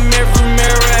through my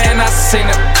mirror and I seen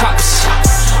the cops.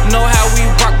 Know how we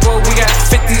rock, boy, we got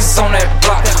 50s on that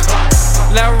block.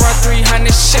 Let run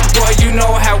 300 shit, boy, you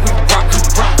know how we rock.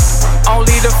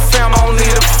 Only the family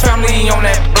on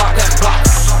that block.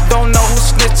 Don't know who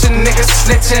snitching, niggas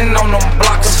snitching on them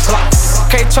blocks.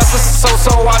 Can't trust us,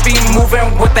 so I be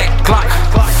moving with that Glock.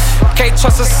 Can't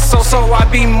trust us, so I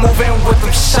be moving with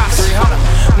them shots.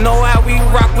 Know how we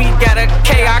rock, we got a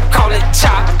K, I call it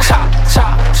chop.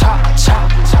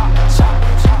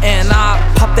 And I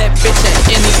pop that bitch at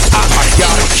any op. I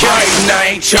got a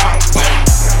K-9 chop,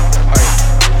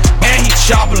 and he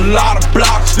chop a lot of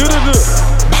blocks.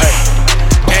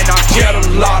 And I get a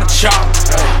lot of chop.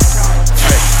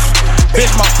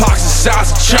 Bitch, my pockets the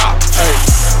size of chop.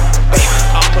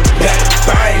 I'ma let it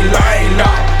bang like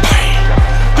lock.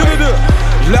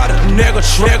 Let a nigga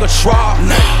try,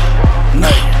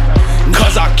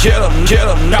 cause I get a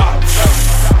knock.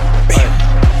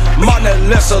 Money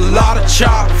less a lot of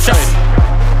chop.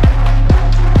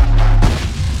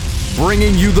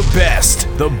 Bringing you the best,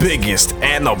 the biggest,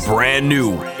 and the brand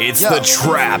new. It's the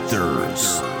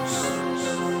Traptors.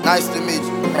 Nice to meet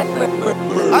you.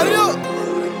 How you doing?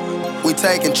 We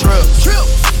taking trips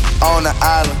on the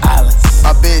island.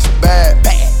 My bitch bad,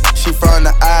 she from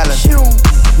the island.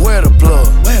 Where the plug?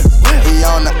 He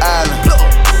on the island.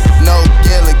 No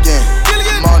Gilligan,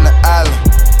 I'm on the island.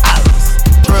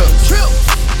 Trip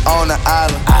on the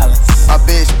island. My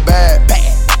bitch bad,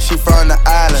 she from the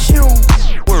island. Trip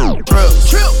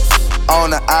on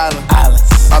the island.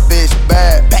 My bitch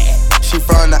bad, she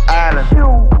from the island.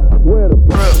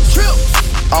 Trip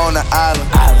on the island.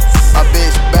 My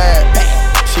bitch bad,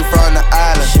 she from the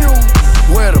island.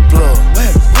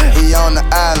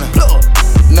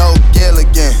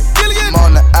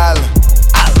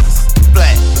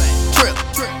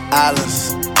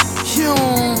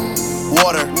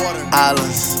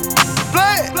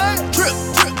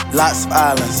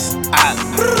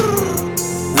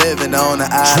 Living on the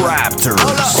island. Traptors.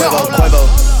 Quavo.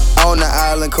 On the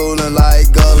island, coolin'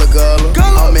 like Gullah Gullah.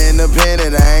 I'm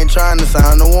independent, I ain't tryna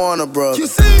sign the Warner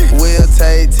Brothers. We'll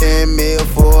take 10 mil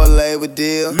for a label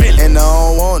deal. And I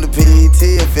don't want the PET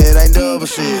if it ain't double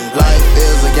shit. Life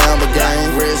is a gamble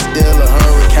game, wrist still a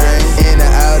hurricane. In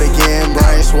and out again,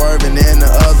 brain swerving in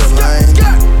the other lane.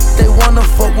 They wanna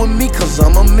fuck with me cause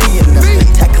I'm a millionaire.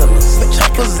 Spectacular,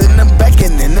 checkers in the back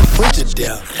and in the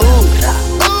Frigidaire. Ooh,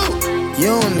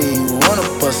 you don't even wanna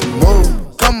bust a move.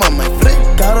 Come on, my flick,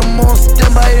 got 'em on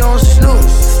standby on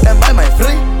snooze. Stand by my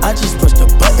flick, I just push the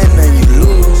button and you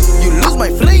lose. You lose my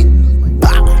fleet,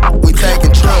 we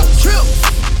taking trips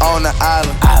on the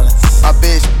island. My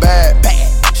bitch bad,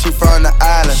 she from the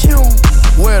island.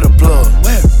 Where the plug?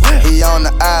 He on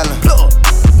the island.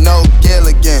 No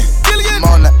Gilligan, I'm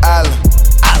on the island.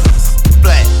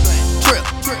 Black, trip,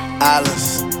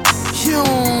 islands.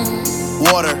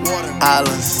 Water,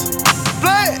 islands.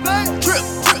 Black, trip.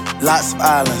 Lots of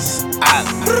islands.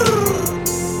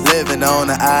 Living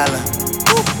on the island.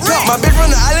 My bitch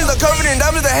from the islands are covered in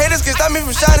diamonds. The haters can stop me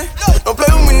from shining. Don't play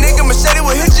with me, nigga. Machete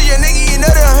will hit you, yeah, nigga. You know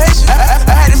that I'm Haitian.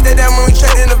 I had to stay down when we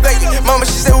traded in the Vegas. Mama,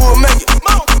 she said we will make it.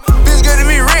 Bitch good to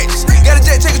be rich. Got a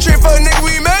jet, take a trip for a nigga,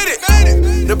 we made it.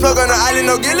 The plug on the island,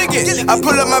 no Gilligan. I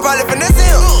pull up my wallet, finesse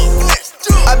him.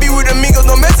 I be with the Migos,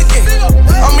 no Mexican.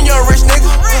 I'm a young rich nigga.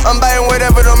 I'm buying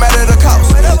whatever, no matter the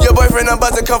cost. Your boyfriend, I'm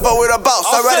about to come forward with a boss.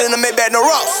 I ride in the Maybach, no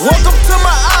Ross. Welcome to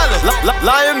my island.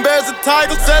 Lion, bears, and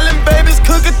tigers, selling babies,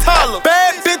 cooking toddler.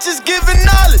 Bad bitches giving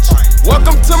knowledge.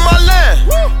 Welcome to my land.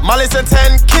 Molly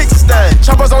Santan kickstand.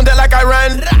 Choppers on deck like I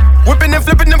ran. Whipping and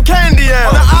flipping them candy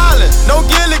out. On the island, no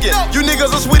Gilligan. You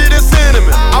niggas are sweeter than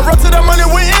cinnamon. I run to that money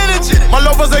with energy. My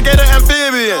lovers are gator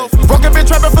amphibian. Broken been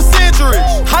trapping for centuries.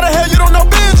 How the hell you don't know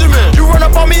Benjamin? You run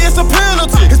up on me, it's a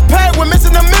penalty. It's packed with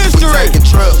missing the mystery. We taking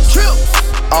trips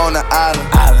on the island.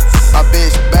 My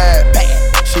bitch bad,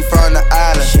 she from the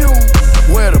island.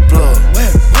 Where the plug?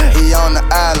 He on the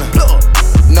island.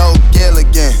 No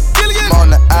Gilligan, I'm on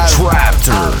the island.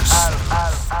 Traptors.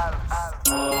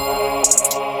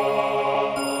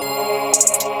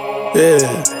 Yeah.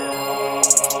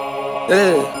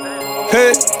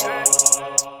 Hey.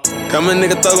 Come a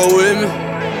nigga thugger with me.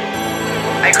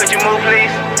 Hey, could you move,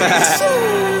 please?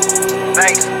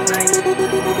 Thanks.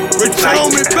 Return on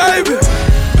me, baby.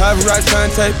 Private right trying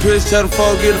to take piss, tell the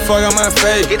fuck, get the fuck out my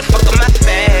face. Get the fuck out my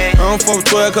face. I don't fuck with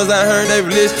 12 cause I heard they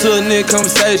listen to a nigga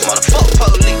conversation. Motherfuck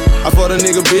police. I fought a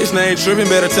nigga bitch, they ain't tripping,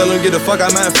 better tell him get the fuck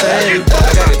out my face.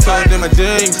 I got it tucked in my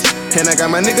jeans, and I got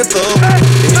my nigga through. And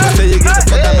he gon' tell you get the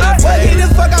fuck out my face. Get the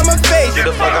fuck out my face. Get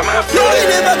the fuck out my face. Get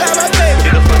the fuck out my face.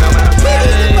 Get the fuck out my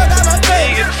face. Get the fuck out my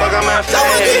face. Get the fuck out my face. Don't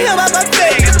want to get him out my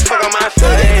face. Get the fuck out my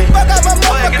face. Get the fuck out my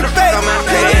motherfucking face. Get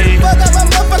the fuck out my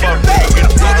motherfucking face. Get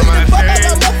the fuck out my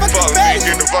motherfucking face.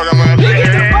 Get the fuck out my face.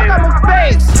 Get the fuck out my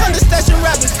face. Understation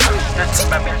rappers.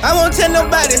 I won't tell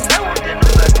nobody.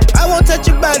 I won't touch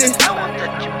your body.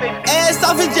 Ass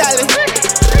off and jolly.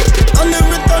 On the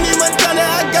Tony Montana,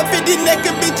 I got 50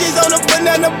 naked bitches on a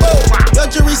banana boat.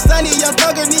 Luxury sunny, young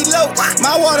thugger need low.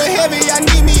 My water heavy, I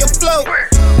need me a float.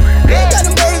 Ain't got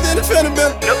them birds in the fender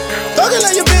bill. Thuggin'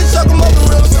 like your bitch, suck 'em over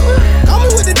reels. Call me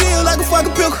with the deal like a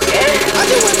fucking pickle. I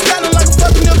just went down like a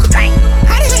fucking nickel.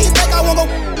 How the hell you think I won't go?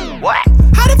 What?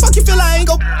 How the fuck you feel I ain't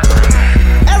go?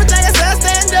 Everything I say, I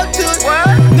stand up to it. What?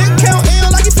 Nigga count ill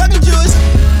like you fucking Jewish.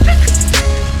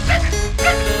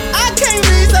 I can't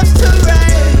read substitute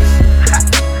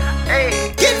rights.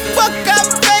 Hey. Get fucked up,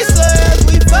 face as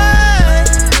we find.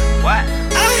 What?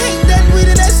 I hate that weed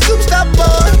and that scoop stop,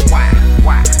 boy. Why?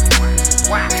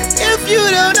 If you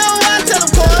don't know, I tell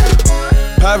them, boy.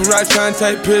 Private right trying to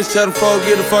take piss, tell the fuck,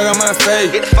 get the fuck out my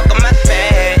face. Get the fuck out my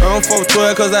face. I don't fuck with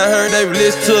 12 cause I heard they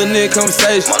listen to a nigga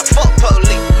conversation. Motherfuck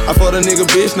police. I fought a nigga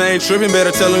bitch, they ain't tripping,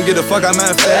 better tell him get the fuck out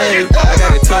my face. I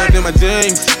got it tucked in my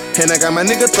jeans, and I got my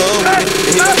nigga through. And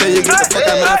he gon' tell you get the fuck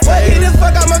out my face. Get the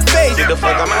fuck out my face. Get the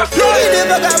fuck out my face. Get the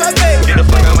fuck out my face. Get the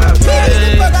fuck out my face.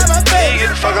 Get the fuck out my face. Get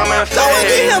the fuck out my face. Don't want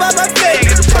to get him out my face.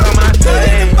 Get the fuck out my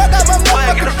face. Get the fuck out my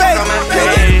motherfucking face. Get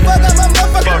the fuck out my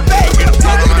motherfucking face. Get the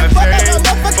fuck out my motherfucking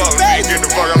face. Get the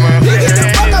fuck out my face. Get the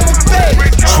fuck out my face.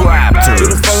 Traptors. Get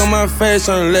the fuck out my face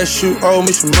unless you owe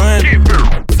me some money.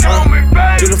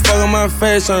 Get the fuck on my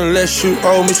face unless you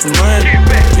owe me some money.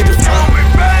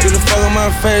 Get the fuck on my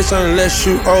face unless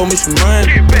you owe me some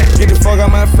money. Get the fuck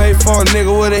out my face for a nigga.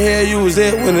 Where the hell you was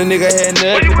at when the nigga had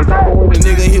nothing? The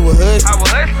nigga he was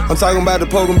hustling. I'm talking about the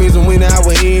poking beans and weenie. I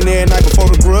was eating every night before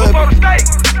the grub.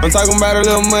 I'm talking about a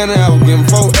little money. I was getting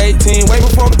 418 way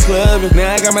before the club.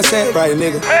 Now I got my set right,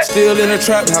 nigga. Still in the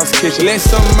trap house kitchen. Let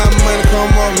some of my money come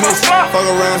on missing. Fuck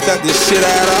around, stop this shit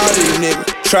out of all these niggas.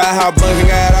 Try how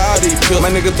bunking got all these pills. My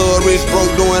nigga throw a wrist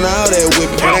broke doing all that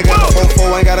whipping. And I got a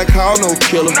 4-4, ain't gotta call no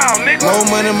killer. More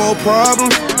money, more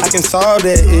problems, I can solve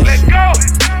that issue. Let's go.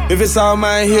 If it's all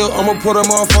my heel, I'ma put a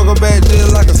motherfucker back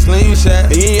just like a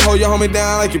slingshot. And you ain't hold your homie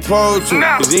down like you supposed to.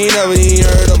 Cause he ain't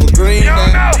heard of a green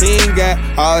man. He ain't got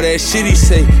all that shit he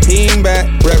say. He ain't back,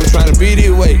 rapping trying to beat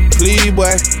it away. Please,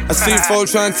 boy. I see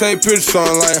folks trying to take pictures, so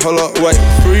I'm like, hold up, wait.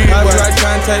 Free, boy. I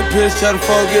trying to take pictures, tell the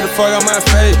folk, get the fuck out my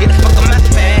face. Get the fuck out my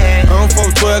face. I don't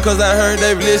fuck 12 cause I heard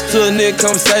they listen to a nigga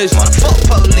conversation. Fuck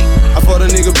police. I fought a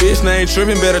nigga bitch, now ain't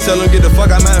tripping, better tell him get the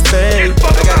fuck out my face.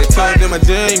 I got it tucked in my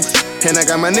jeans. And I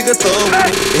got my nigga throw with it.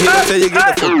 And he gon' tell you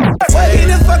get the fuck. Get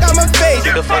the fuck out my face.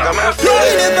 Get the fuck out my face.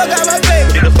 Get the fuck out my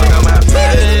face. Get the fuck out my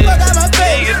face. Get the fuck out my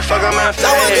face. Get the fuck out my face.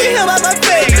 I wanna get him out my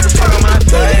face. Get the fuck out my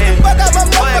face. Get the fuck out my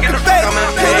motherfucking face.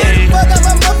 Get the fuck out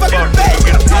my motherfucking face.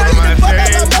 Get the fuck out my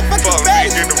motherfucking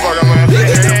face. Get the fuck out my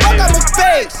face. Get the fuck out my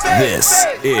face. This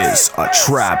is a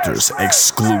Traptors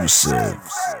exclusive.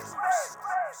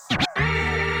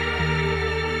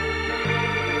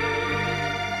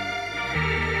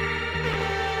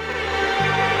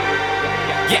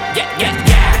 Yeah.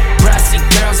 Brassy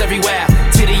girls everywhere,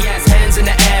 titty ass hands in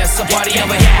the air, so party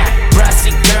over here.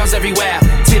 Brassy girls everywhere,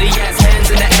 titty ass hands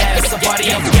in the air, so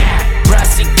party over here.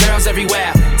 Brassy girls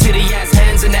everywhere, titty ass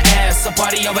hands in the air, so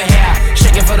party over here.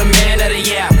 Shaking for the man of the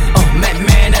year, oh man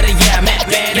of the year, man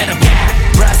of the year.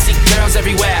 Brassy girls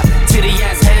everywhere, titty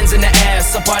ass hands in the air,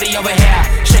 so party over here.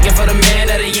 Shaking for the man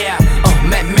of the year, oh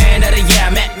man of the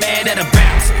year, man of the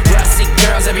bounce. Brassy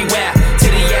girls everywhere,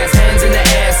 titty ass hands in the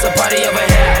air, so party over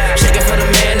here. Shaking for the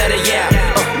man of the year,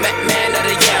 oh man of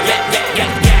the year,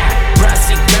 yeah.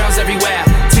 Brassy girls everywhere,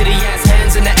 titty ass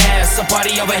hands in the air, so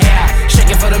party over here.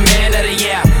 Shaking for the man of the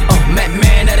year, oh man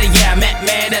of the year,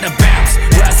 man of the bounce.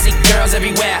 Brassy girls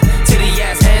everywhere, titty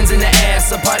ass hands in the air,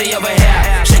 so party over here.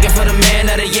 Shaking for the man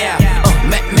of the year, oh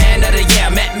man of the year,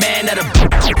 man of the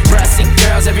bounce. Brassy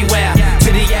girls everywhere,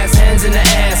 titty ass hands in the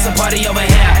air, so party over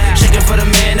here. Shaking for the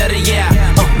man of the year,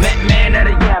 oh man of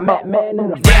the year, man of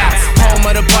the bounce. Home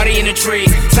of the party in the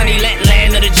trees, sunny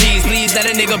land of the G's. Please let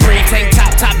a nigga breathe. Tank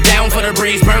top down for the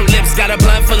breeze. Burnt lips, got a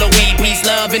blunt full of weed. Peace,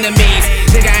 love, enemies.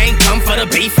 Nigga, I ain't come for the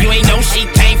beef. You ain't no sheep.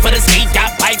 Came for the skeet.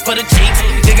 Got pipe for the cheeks.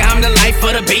 Nigga, I'm the life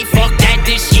for the beef. Fuck that,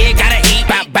 this shit gotta eat.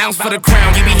 Bounce for the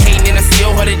crown. You be hating and I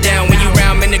still hold it down. When you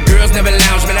round, man, the girls never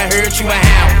lounge. Man, I heard you a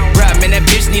hound. Bruh, man, that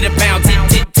bitch need a pound.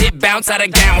 Tip, bounce out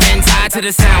of gown. Hands high to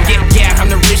the sound. Yeah, I'm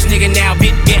the rich nigga now.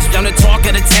 Bitch, I'm the talk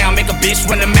of the town. Make a bitch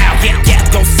run them out. Yeah,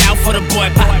 go south for the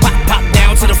boy. Pop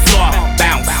down to the floor.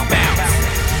 Bounce.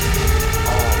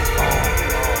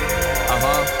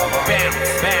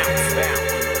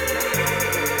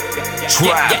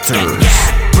 Traptors.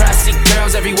 Brassy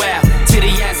girls everywhere,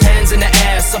 titty ass hands in the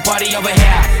air, so party over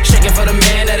here. Shaking for the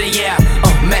man of the year,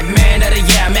 oh man of the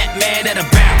year, man of the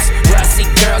bounce. Brassy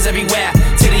girls everywhere,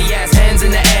 titty ass hands in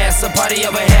the air, so party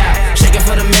over here. Shaking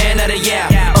for the man of the year,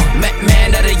 oh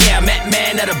man of the year,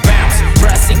 man of the bounce.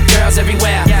 Brassy girls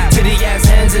everywhere, titty ass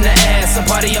hands in the air, so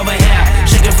party over here.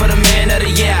 Shaking for the man of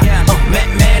the year, oh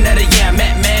man of the year,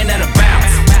 man of the bounce.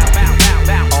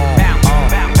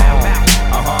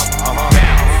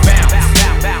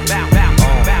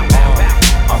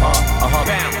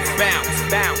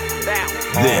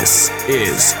 This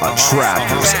is a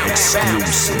Traptors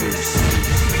exclusive.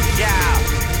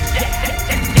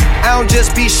 I don't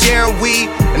just be sharing weed.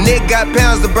 A nigga got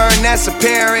pounds to burn, that's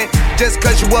apparent. Just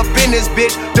cause you up in this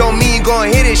bitch, don't mean you gon'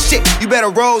 hit this shit. You better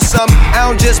roll something. I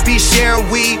don't just be sharing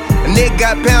weed. A nigga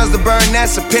got pounds to burn,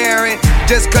 that's apparent.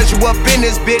 Just cause you up in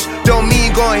this bitch, don't mean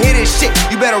you gon' hit this shit.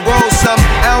 You better roll something.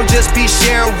 I don't just be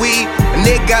sharing weed. A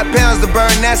nigga got pounds to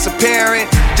burn, that's apparent.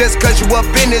 Just cause you up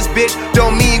in this bitch,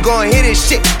 don't mean you gon' hit this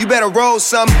shit. You better roll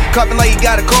something. Coughing like you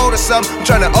got a cold or something. I'm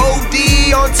tryna OD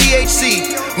on THC.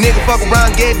 Nigga fuck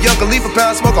around, gave young Khalifa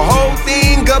pound, smoke a whole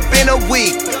thing up in a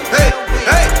week. Hey.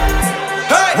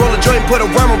 Roll a joint, put a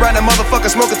worm around that motherfucker,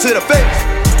 smoke it to the face.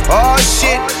 Oh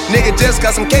shit, nigga just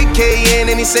got some KK in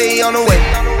and he say he on the way.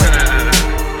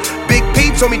 Big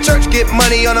Pete told me church get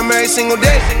money on him every single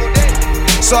day.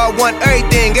 So I want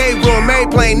everything, every room, every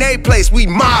plane, every place, we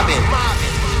mobbing.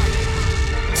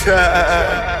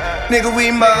 Nigga,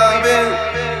 we mobbing.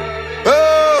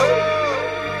 Oh,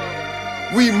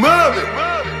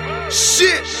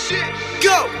 Shit,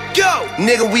 go,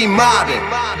 nigga, we mobbing.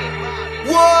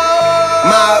 Whoa,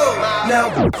 mob.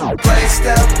 Now, place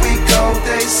that we go,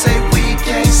 they say we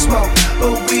can't smoke,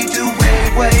 but we do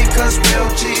anyway, cause real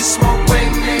G's smoke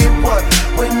when they what?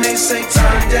 When they say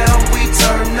turn down, we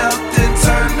turn up, then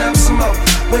turn up some more.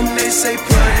 When they say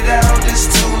put it out,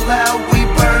 it's too loud, we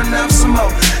burn up some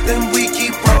more. Then we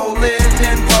keep rolling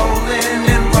and rolling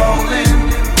and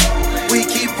rolling. We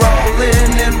keep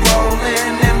rolling and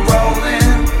rolling and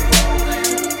rolling.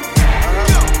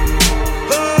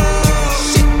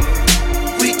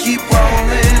 We keep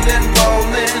rolling and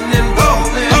rolling and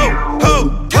rolling.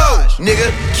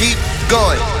 Nigga, keep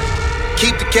going.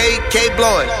 Keep the K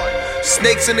blowing.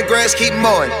 Snakes in the grass keep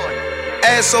mowing.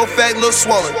 Ass so fat, little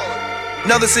swollen.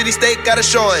 Another city state got a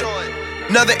showing.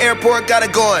 Another airport got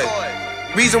it going.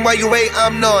 Reason why you wait,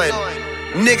 I'm knowing.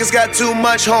 Niggas got too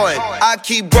much horn. I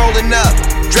keep rolling up.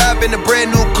 Driving a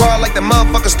brand new car like the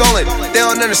motherfucker stolen. They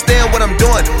don't understand what I'm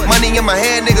doing. Money in my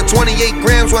hand, nigga, 28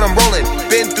 grams when I'm rolling.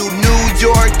 Been through New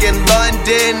York and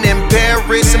London and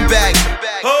Paris and back.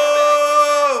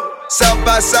 South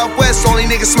by Southwest, only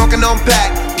niggas smoking on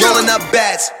pack. Rolling up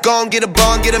bats, gon' get a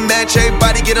bong, get a match.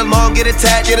 Everybody get along, get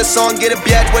attached. Get a song, get a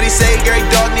biatch. What he say? Every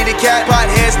dog need a cat. Pot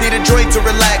heads need a joint to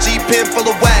relax. G-pin full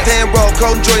of wax. 10 roll,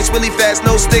 cone joints really fast.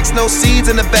 No sticks, no seeds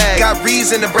in the bag. Got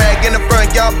Reese in the brag. In the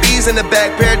front, y'all bees in the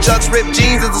back. Pair of chucks, ripped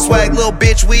jeans is the swag. Little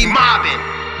bitch, we mobbing.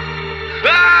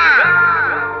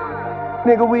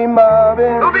 Nigga, we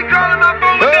mobbing. Don't be calling my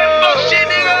phone with that bullshit,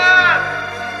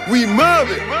 nigga. We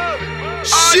mobbing.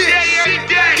 Shit,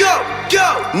 go,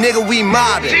 nigga, we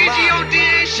mobbing.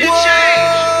 TGOD, shit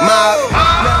change. Mob.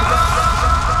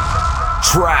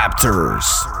 Traptors.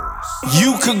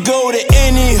 You could go to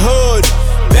any hood,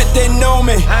 bet they know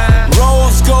me.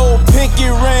 Rose gold,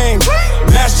 pinky ring,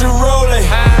 master rolling.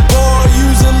 Boy,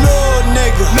 use a little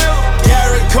nigga.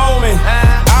 Garrett Coleman.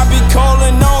 I be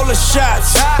calling all the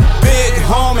shots. Big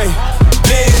homie,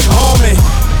 big homie,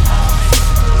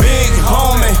 big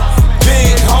homie,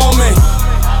 big homie,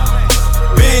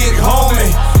 big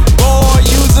homie. Boy,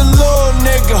 use a little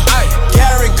nigga.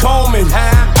 Garrett Coleman.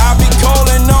 I be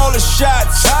calling all the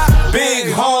shots.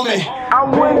 Big homie. I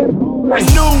went a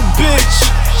new bitch.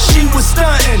 She was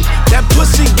stuntin'. That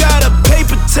pussy got a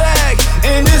paper tag,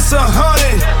 and it's 100.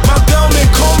 My bellman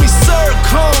call me Sir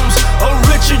Combs or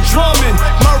Richard Drummond.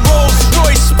 My Rolls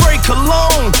Royce spray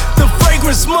cologne. The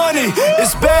fragrance money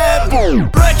is bad.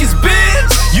 Black is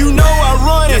bitch. You know I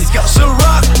run it.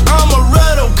 Ciroc, I'm a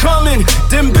Redo coming.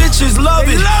 Them bitches love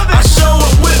it. I show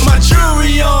up with my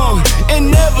jewelry on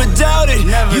and never doubt it.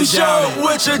 You show up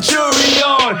with your jewelry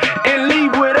on and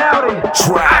leave without it.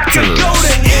 Traptors. Go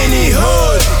to any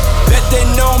hood, bet they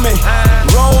know me.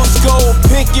 Rose gold,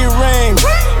 pinky ring,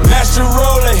 master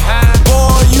rolling.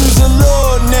 Boy, use a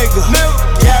little nigga.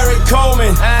 Garrett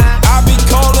Coleman. I be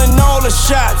calling all the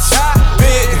shots.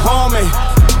 Big homie,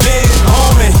 big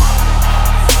homie,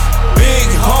 big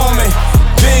homie,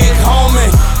 big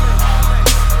homie,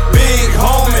 big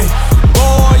homie.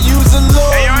 Boy, use a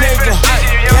little nigga.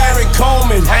 Garrett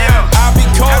Coleman. I be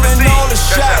calling all the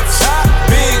shots.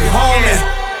 Big homie.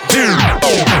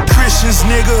 Christians,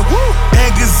 nigga,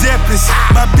 and Gazeppis.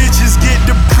 My bitches get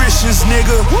the Christians,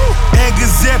 nigga, and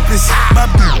Gazeppis. My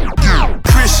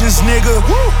Christians, nigga,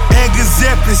 and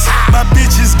Gazeppis. My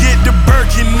bitches get the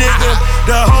Birkin, nigga,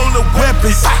 the whole of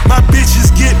weapons. My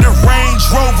bitches get the Range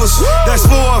Rovers, that's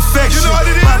for affection.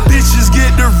 My bitches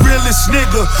get the realest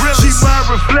nigga, she my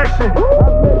reflection.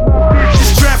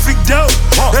 It's traffic dope,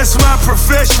 that's my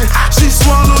profession. She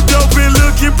swallow dope and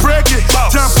looking pregnant.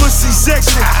 Time for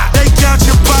C-section. They count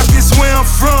your pockets where I'm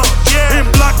from and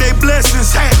block they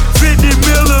blessings.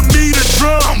 50mm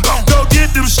drum. Go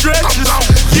get them stretches.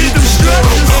 Get them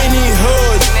stretches. Any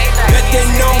hood, bet they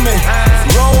know me.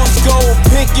 Rose gold,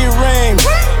 pinky ring,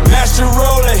 master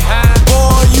rolling.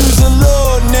 Boy, use a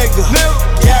little nigga.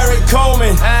 Garrett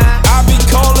Coleman. I be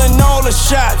calling all the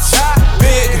shots.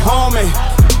 Big homie,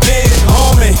 big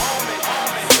homie,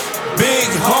 big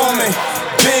homie,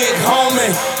 big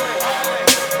homie,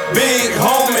 big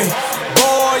homie.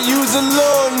 Boy, use a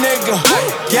little nigga.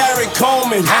 Garrett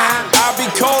Coleman. I be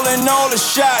calling all the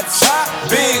shots.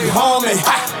 Big homie,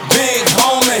 big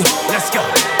homie. Let's go.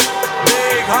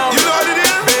 Big homie. You know what it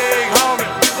is? Big homie.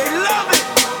 They love it.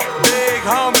 Big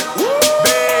homie.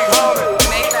 Big homie.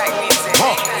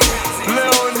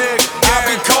 Little nigga. I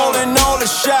be calling all the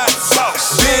shots.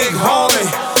 Big homie,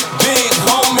 big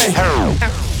homie.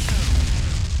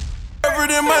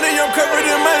 Covered in money, I'm covered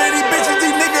in money. These bitches,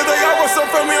 these niggas, they all want some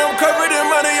from me. I'm covered in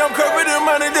money, I'm covered in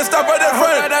money. Just stop at that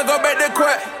front, I go back to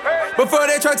Quan. before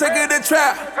they try taking the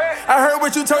trap. I heard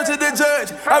what you told to the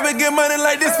judge. I've been getting money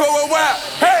like this for a while.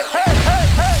 Hey, hey, hey,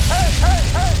 hey, hey, hey,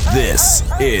 hey. This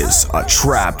is a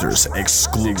Traptors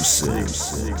exclusive.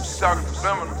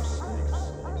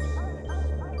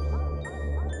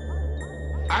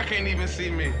 I can't even see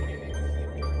me.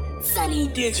 Sunny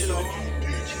Digital.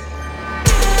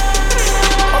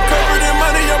 I'm covered in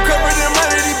money, I'm covered in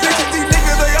money. These bitches, these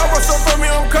niggas, they all want some from me.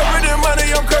 I'm covered in money,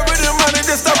 I'm covered in money.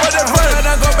 Just stop at the front and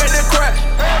I go back to crack.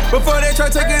 Before they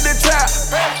try taking the trap.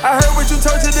 I heard what you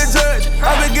told to the judge.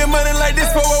 I've been getting money like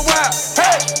this for a while.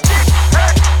 Hey,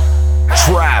 hey,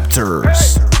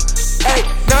 Traptors. Hey,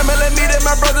 9mm,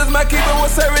 my brothers, my keeper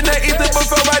was serving that ether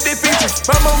before I did features.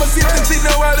 My mama sees it, she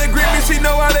know how to greet me, she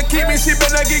know how to keep me, she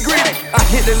better not get greedy. I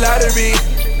hit the lottery.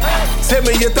 Tell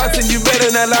me your thoughts and you better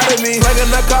not lie to me. Like a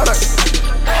narcotic.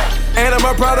 Ain't I'm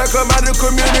a product of my new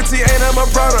community, ain't I'm a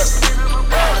product.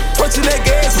 Torching that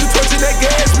gas, we torching that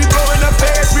gas, we blowing up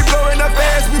fast, we blowing up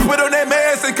fast, we put on that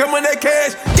mask and come on that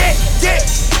cash. Yeah, yeah.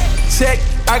 Check.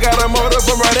 I got a motor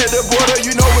from right at the border.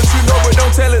 You know what you know, but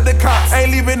don't tell it to cops.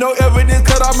 Ain't leaving no evidence,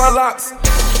 cut off my locks.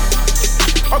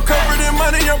 I'm covered in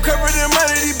money, I'm covered in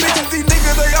money. These bitches, these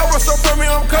niggas, they all want some from me.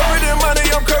 I'm covered in money,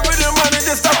 I'm covered in money.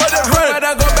 Just stop at the front,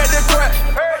 I go back to crack.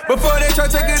 Before they try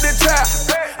taking the trap.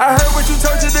 I heard what you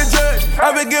told to the judge.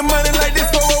 I've been getting money like this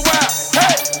for a while.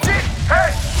 Hey,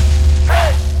 hey,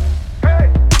 hey, hey.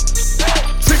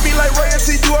 Treat me like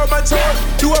royalty, do all my chores,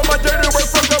 do all my dirty work,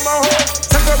 fuck up my home.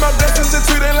 My blessings and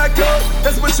treat it like gold.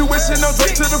 That's what you wishing on,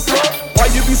 take to the floor. Why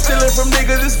you be stealing from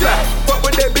niggas, it's fly. Fuck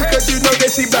with that bitch cause you know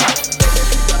that she black.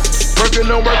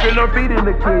 Working on feeding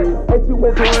the kids. What you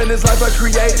been doing this life I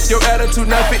create. Your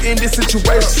attitude not fit in this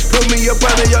situation. Put me up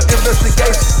under your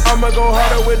investigation. I'ma go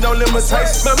harder with no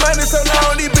limitations. My mind is so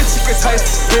long, these bitches can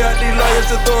taste. Pay out these lawyers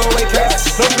to throw away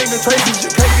cash. No finger traces,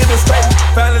 you can't get a straight.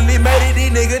 Finally made it,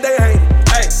 these niggas, they hate it.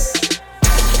 Hey.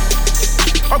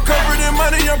 I'm covered in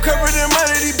money, I'm covered in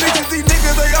money. These bitches, these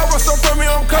niggas, they all want some from me.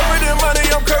 I'm covered in money,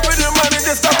 I'm covered in money.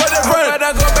 Just stop at the front,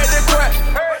 I go back to crack.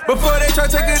 Before they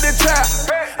try taking the trap.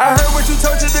 I heard what you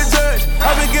told to the judge.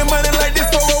 I've been getting money like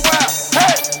this for a while.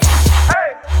 Hey,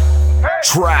 hey, hey.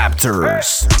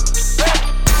 Traptors.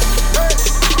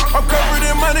 I'm covered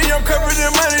in money, I'm covered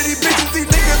in money. These bitches, these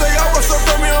niggas, they all want some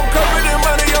from me. I'm covered in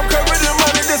money, I'm covered in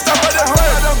money. Just stop at the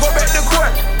front, I go back to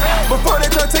crack. Before they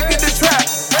try taking the trap.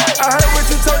 I heard what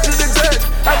you told to the judge.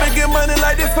 I've been getting money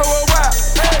like this for a while.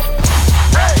 Hey,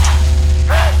 hey,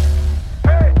 hey,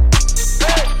 hey.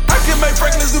 I can make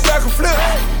Franklin's do back and flip.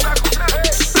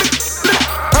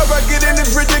 How about get in this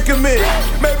predicament?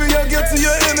 Maybe I'm guilty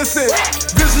or innocent.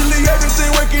 Visually everything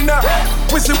working out.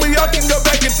 Wishing we all can go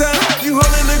back in time. You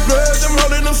holding the grudge, I'm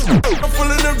holding them. I'm full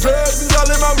of them drugs, it's all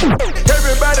in my.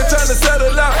 Everybody trying to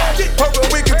settle out. Hoping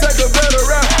we can take a better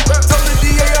route. Told the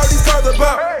DA all these cars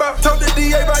about. Told the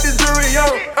DA about this jury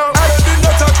on. I don't do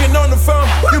no talking on the phone.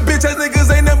 You bitch ass niggas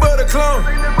ain't nothing but a clone.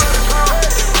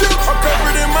 I'm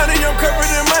covered in money, I'm covered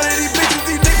in money. These bitches,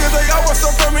 these niggas, they all want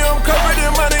some from me. I'm covered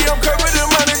in money, I'm covered in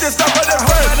money. Just stop at the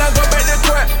front, I go back to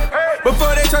crack.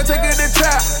 Before they try taking the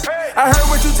trap. I heard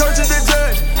what you told to the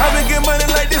judge. I've been getting money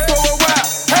like this for a while.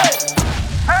 Hey,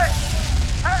 hey,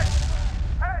 hey,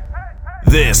 hey, hey.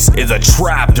 This is a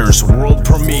Traptors world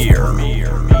premiere.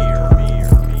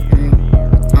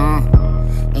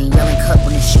 Ain't yelling cut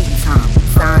when it's shooting time.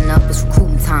 Sign up, it's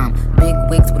recruiting time. Big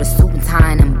wigs with a suit and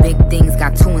tie, and them big things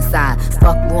got two inside.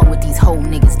 Fuck wrong with these whole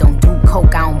niggas. Don't do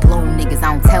coke, I don't blow niggas.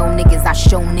 I don't tell niggas, I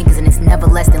show niggas, and it's never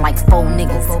less than like 4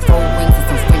 niggas. 4 wings and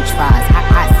some french fries,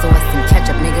 hot sauce and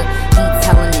ketchup, nigga. He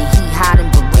tellin' and he hiding,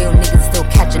 but real niggas still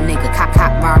catch a nigga. Cop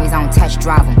Raris, I don't test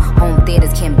drive them. Home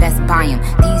theaters can't best buy them.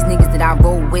 These niggas that I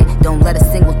roll with don't let a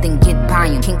single thing get by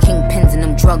them. Kingpins and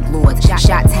them drug lords.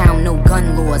 Shot town, no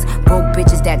gun laws. Broke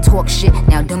bitches that talk shit,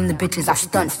 now them the bitches I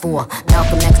stunt for.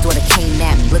 Malcolm next door that came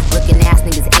at me. Looking ass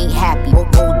niggas ain't happy.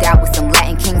 Rolled out with some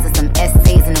Latin kings and some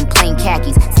essays and them plain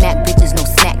khakis. Smack bitches, no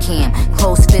snack cam.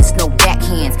 Closed fists, no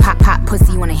backhands. Pop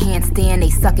pussy on a handstand. They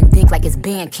suckin' dick like it's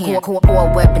band camp.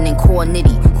 Core weapon and core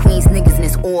nitty. Queens niggas and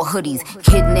it's all hoodies.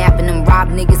 Kidnapping them rob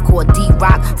niggas. Called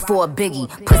D-Rock for a biggie.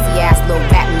 Pussy ass little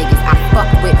rap niggas. I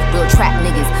fuck with real trap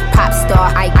niggas. Pop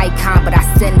star icon, but I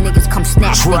send niggas come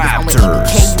snatch niggas. I'm with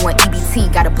EBK, you want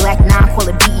EBT. Got a black 9, call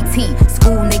it BET.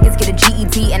 School niggas get a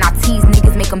GED, and I tease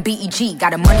niggas, make them BEG.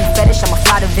 Got a money fetish, I'ma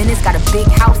fly to Venice. Got a big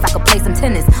house, I could play some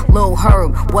tennis. Lil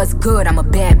Herb, what's good? I'm a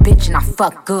bad bitch and I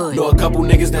fuck good. Know a couple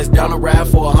niggas that's down to ride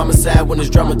for a homicide when it's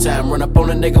drama time. Run up on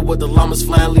a nigga with the llamas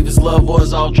flying, leave his loved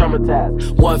ones all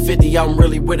traumatized. 150, I'm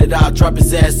really with it, I'll drop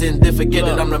his ass in, then forget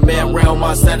it. I'm the man round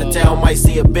my side of town, might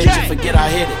see a bitch and forget I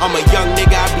hit it. I'm a young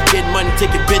nigga, I be getting money,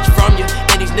 take a bitch from you.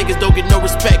 And these niggas don't get no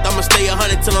respect, I'ma stay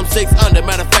 100 till I'm 6 under.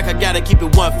 Matter of fact, I gotta keep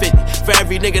it 150. For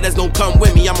every nigga that's gon' come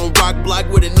with me, I'm on rock block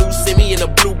with a new semi and a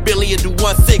blue Billy and do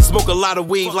 1-6. Smoke a lot of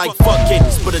weed like fuck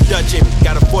kidneys, put a Dutch in me.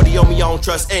 Got a 40 on me, I don't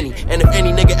trust any. And if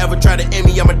any nigga ever try to end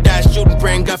me, I'ma die shooting,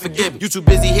 praying God forgive me. You too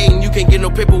busy hating, you can't get no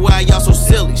paper, why y'all so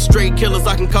silly? Straight killers,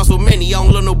 I can call so many. I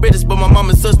don't love no bitches, but my mama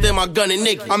and sister and my gun and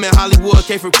Nicki. I'm in Hollywood,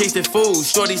 came from Kingston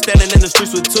Foods. Shorty standing in the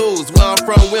streets with tools. Where I'm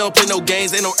from, we don't play no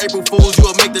games, ain't no April Fools,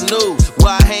 you'll make the news.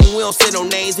 Where I hang, we don't say no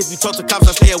names. If you talk to cops,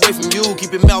 I stay away from you.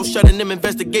 Keep your mouth shut in them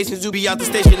investigations, you be out the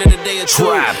station in a day or two.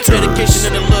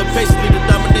 Dedication and a little patience, lead the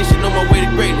domination on my way to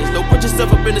greatness. Don't put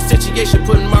yourself up in a situation,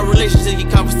 putting my relations in your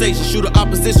conversation. Shoot the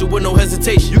opposition with no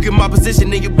hesitation. You get my position,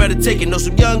 then you better take it. Know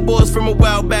some young boys from a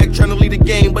while back trying to lead the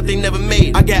game, but they never made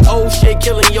it. I got old shit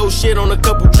killing your shit on a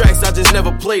couple tracks, I just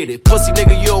never played it. Pussy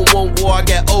nigga, you don't want war, I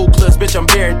got old clips, bitch, I'm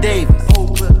Baron Davis.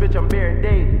 Old clips, bitch, I'm Baron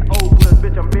Davis. Old clips,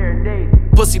 bitch, I'm Baron Davis.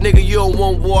 Pussy nigga, you don't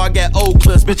want war, I got old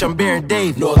clips, bitch, I'm Baron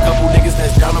Davis. Know a couple niggas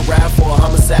that's down to ride for a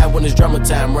homicide when it's drama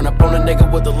time. Run up on a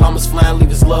nigga with the llamas flying, leave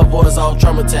his loved ones all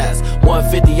traumatized.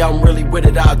 150, I'm really with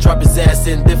it, I'll drop his ass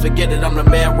in, then forget it. I'm the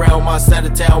man round my side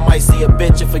of town, might see a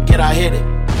bitch and forget I hit it.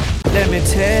 Let me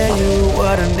tell you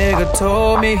what a nigga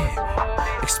told me.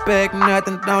 Expect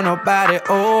nothing, don't nobody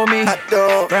owe me.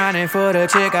 Grinding for the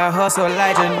chick, I hustle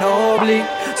like Ginobili.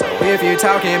 So if you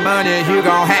talking money, you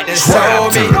gon' have to show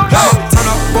me. Turn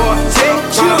up for a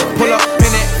chick, pull up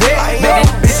in that bed. Make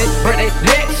these bitches break they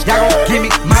neck, y'all gon' give me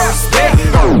my respect.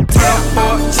 Turn up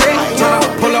for a chick,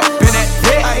 pull up in that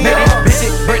bed. Make these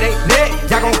bitches break they neck,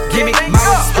 y'all gon' give me my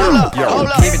respect.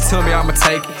 Give it to me, I'ma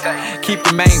take it. Keep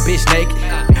the main bitch naked.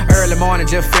 Early morning,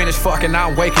 just finished fucking,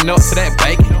 I'm waking up to that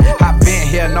bacon. I been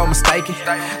here, no mistaking.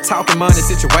 Talking money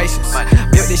situations.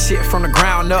 Built this shit from the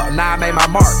ground up, now I made my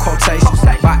mark quotations.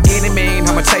 By any means,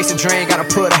 I'ma chase a dream, gotta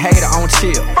put a hater on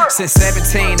chill. Since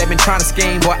 17, they been trying to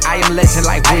scheme, boy, I am legend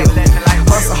like Will.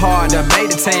 Hustle hard, done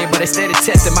made the team, but they steady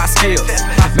testing my skills.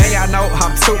 Man, y'all know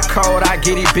I'm too cold, I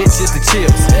get these bitches the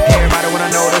chills. Everybody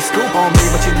wanna know the scoop on me,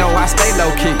 but you know I stay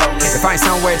low key. If I ain't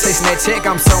somewhere chasing that check,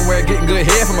 I'm somewhere getting good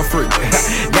head from a freak.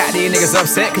 Got these niggas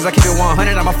upset, cause I keep it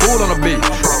 100, I'm a fool on the beat.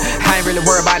 I ain't really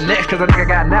worried about next, cause a nigga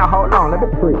got now, hold on, let me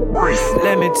free.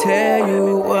 Let me tell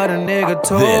you what a nigga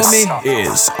told me.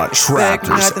 This is a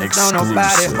Traptors exclusive. Don't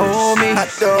nobody owe me.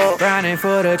 Grinding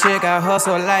for the chick, I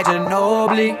hustle like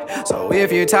Ginobili. So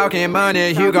if you talking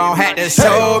money, you gon' have to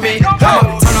show me.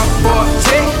 I'ma turn up for a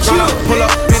chick, pull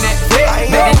up in that bed.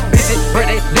 Make these bitches break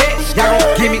they neck, y'all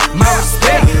gon' give me my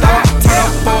respect. I'ma turn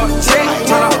up for a chick,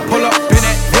 pull up in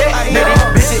that bed. Make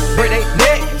these bitches break they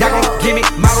neck, y'all gon' give me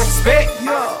my respect.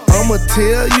 I'ma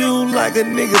tell you like a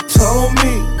nigga told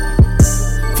me.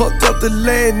 Fuck up the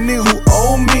land nigga who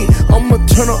owe me. I'ma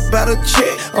turn up about a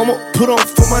check, I'ma put on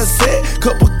for my set.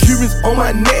 Couple Cubans on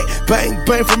my neck, bang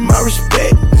bang for my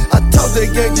respect. I talk that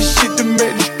gangsta shit to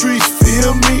make the streets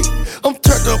feel me. I'm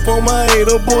turned up on my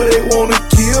hater, boy, they wanna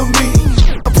kill me.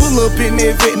 I pull up in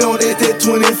that vet, know that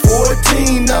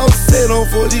 2014. Now I'm set on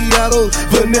 40 autos,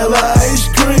 vanilla ice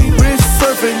cream. Wrist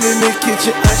surfing in the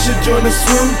kitchen, I should join the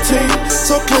swim team.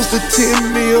 So close to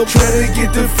 10 mil, trying to get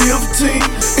to 15.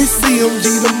 It's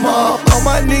CMG the mob, all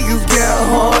my niggas got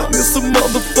hard. It's a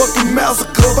motherfucking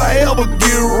massacre if I ever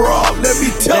get robbed. Let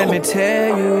me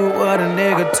tell you what a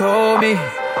nigga told me.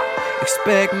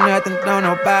 Expect nothing, don't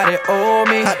nobody owe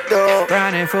me.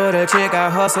 Grinding for the chick,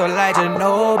 I hustle like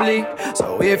Ginobili.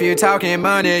 So if you talking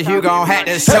money, you gon' have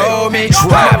to show me.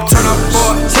 I'ma turn up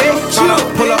for a chick,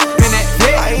 pull up in that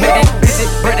bed. Make these bitches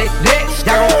break they neck,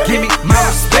 y'all gon' give me my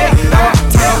respect. I'ma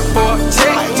turn up for a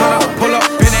chick, pull up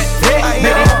in that bed.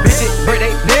 Make these bitches break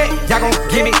they neck, y'all gon'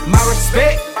 give me my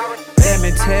respect. Let me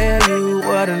tell you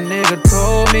what a nigga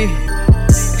told me.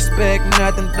 Expect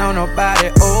nothing, don't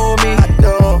nobody owe me.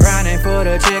 Grinding for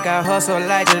the chick, I hustle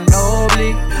like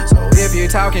Ginobili. So if you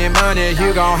talking money,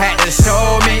 you gon' have to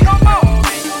show me.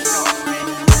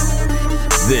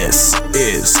 This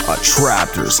is a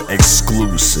Traptors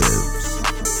exclusive.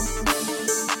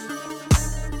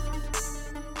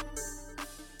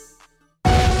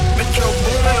 Metro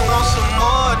Boomin want some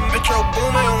more. Metro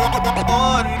Boomin want some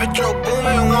more. Yeah, Metro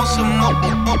Boomin want some more.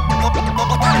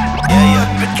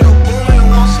 Metro Boomin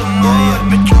want some more.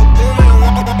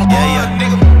 Yeah,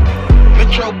 nigga.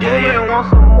 Metro Boomin want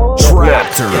some more.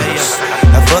 Traptors.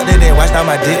 That fucked it and washed out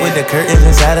my dick with the curtains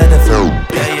inside of the food.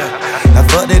 I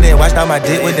fucked it and washed out my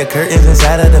dick with the curtains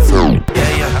inside of the food.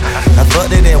 I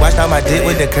fucked it and washed out my dick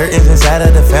with the curtains inside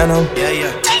of the phantom.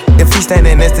 If he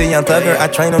standing next to Young Thugger, I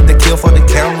train him to kill for the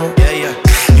camera.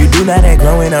 You do not act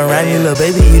growing around you, little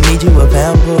baby, you need you a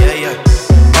pamper.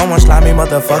 I'm one slimy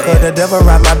motherfucker, the devil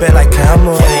ride my bed like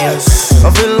camel.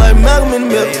 I'm feeling like Malcolm in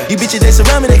the middle. You bitches, they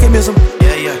surround me, they can miss them.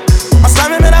 I'm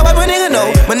slimy, man, I wipe a nigga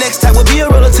know. My next type will be a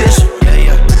roll of tissue.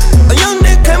 A young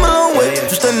nigga came a long way,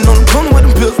 from standing on the corner with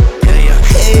them pills.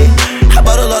 Hey, I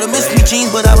bought a lot of Miss Me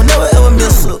jeans, but I would never ever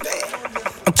miss her.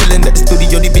 I'm chillin' at the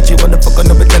studio, these bitches wanna fuck on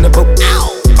the banana boat.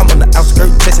 I'm on the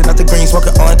outskirts, chasing out the greens,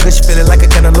 walking on kush, feeling like a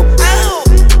cantaloupe.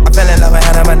 I fell in love with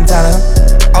Hannah Montana.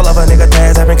 All of her nigga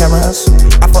tags having cameras.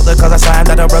 I fucked her cause I signed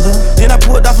out her brother. Then I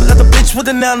pulled off and left the bitch with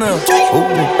the nana. Ooh.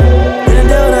 And the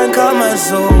devil done caught my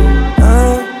soul.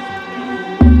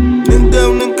 The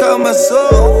devil done caught my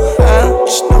soul.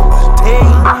 Hey,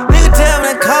 nigga tell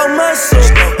me done caught my soul.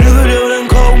 Nigga devil done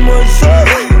caught my soul.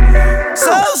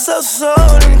 So,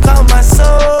 done caught my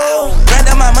soul. Ran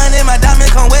down my money, my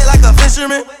diamond come wet like a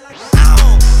fisherman.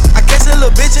 I catch a little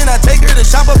bitch and I take her to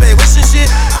shop up at Wish and shit.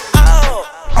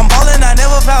 I'm ballin', I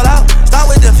never foul out. Start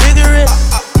with the figuring.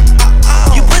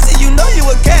 You pussy, you know you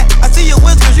a cat. I see your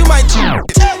whiskers, you might cheat.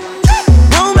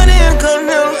 Room at the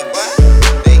Incontinental.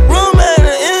 Room at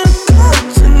the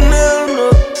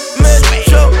Incontinental.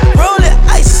 Metro, roll it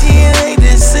icy, it ain't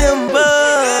December.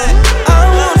 I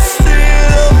wanna see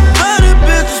them body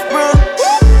bitches, bro.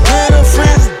 And her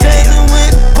friends dancing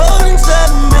with boat inside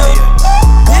the milk.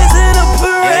 Is it a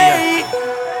parade?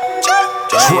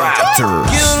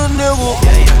 Traptors.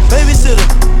 Babysitter,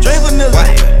 drink vanilla,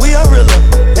 we are realer.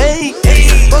 Hey,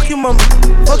 fuck your mama,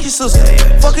 fuck your sister,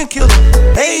 fucking killer.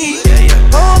 Hey,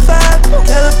 on 5,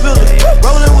 caterpillar,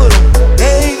 rolling with him.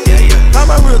 Hey, got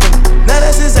my rhythm, now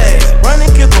that's his ass, run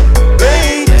and kick him.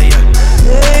 Hey,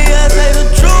 I say the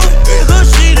truth,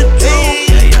 cause she the truth.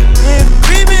 And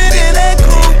creepin' in that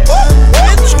cool,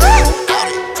 bitch,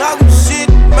 talking shit,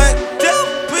 man,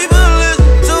 people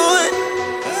listen to it.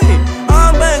 Hey,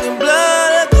 I'm banging blood.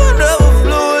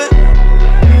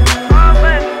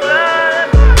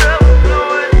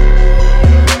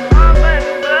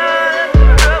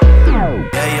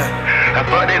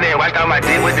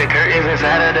 With the curtains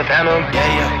inside of the phantom.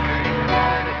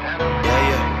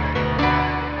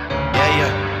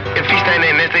 If he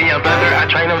standing next to Young Thugger, I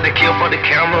train him to kill for the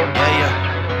camera.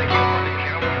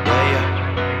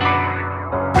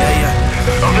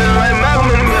 I'm feeling like Malcolm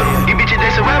in the middle. These bitches,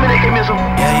 they surround me, they can miss them.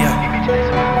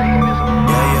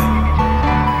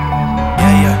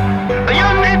 A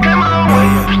young nigga came a long way,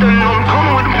 standing on the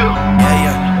corner with the pills.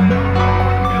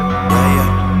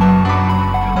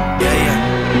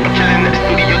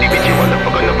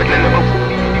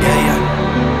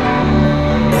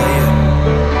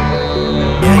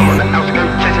 I'm on the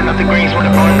outskirts, chasing out the greens with the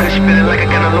orange kush, feeling like a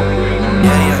cantaloupe.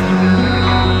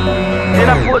 Then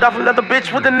I pulled off and left the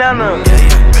bitch with the nana.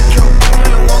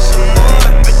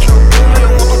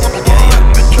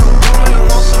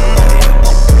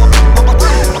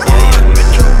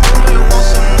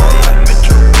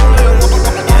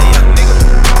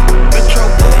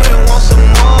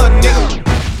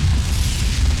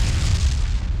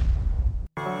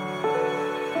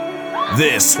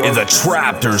 This is a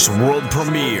Traptors world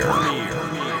premiere.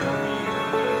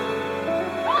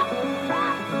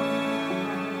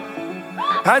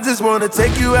 I just wanna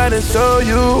take you out and show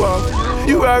you off.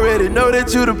 You already know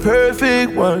that you the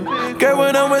perfect one. Girl,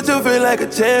 when I'm with you, feel like a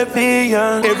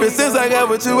champion. Ever since I got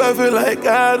with you, I feel like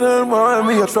I done won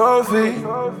me a trophy.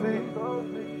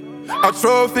 A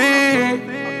trophy.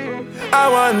 I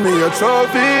want me a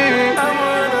trophy.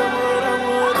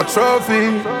 A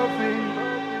trophy.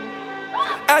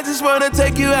 I just wanna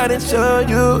take you out and show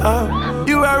you off.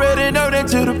 You already know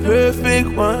that you the perfect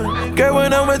one. Girl,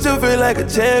 when I'm with you, feel like a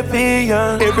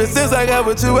champion. Ever since I got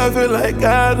with you, I feel like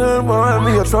I done won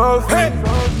me a trophy. Hey.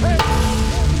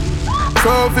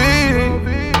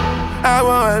 Trophy. I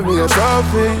want me a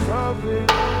trophy.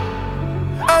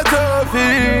 A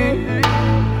trophy.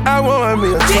 I want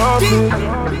me a trophy.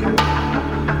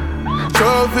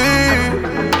 Trophy.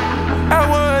 I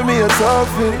want me a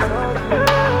trophy.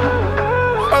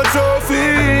 A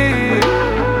trophy.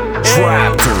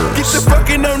 Traptors. Get the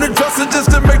fucking on the dresser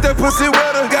just to make that pussy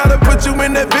wetter. Gotta put you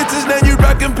in that vintage, now you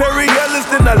rockin'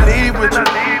 Perry-Ellis, then I leave with you.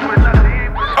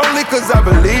 Only cause I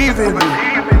believe in you.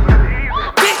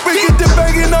 We get the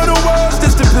banging on the walls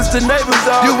just to piss the neighbors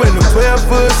off. You in the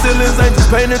 12-foot ceilings, ain't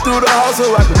just painted through the house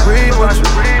so I can breathe with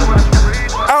you.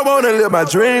 I wanna live my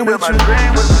dream with you.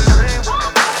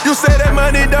 You say that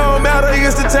money don't matter,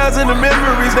 it's the times and the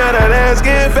memories. Now that ass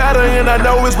getting getting fatter and I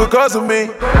know it's because of me.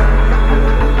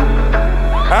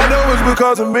 I know it's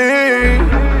because of me.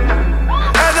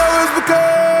 I know it's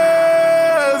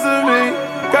because of me.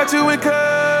 Got you in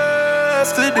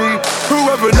custody.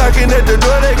 Whoever knocking at the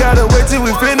door, they gotta wait till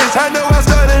we finish. I know I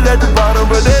started at the bottom,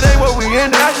 but that ain't what we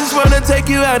ended. I just wanna take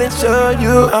you out and show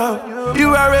you out.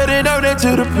 You already know that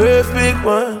you're the perfect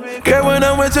one. Girl, when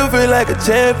I'm with you, feel like a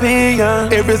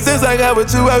champion. Ever since I got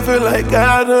with you, I feel like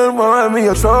I done won me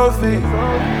a trophy.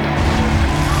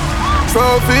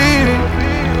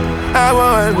 I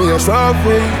want me a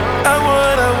trophy. I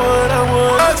want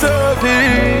a trophy.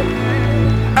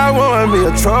 I want me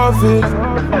a trophy.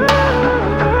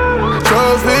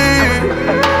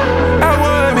 I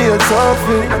want me a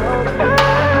trophy.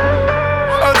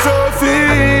 A trophy.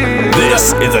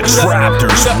 This is a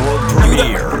Traptors world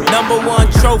premiere. #1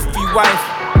 trophy wife.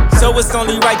 So it's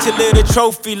only right you live the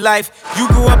trophy life. You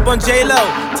grew up on J-Lo,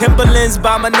 Timberlands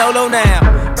by Manolo now.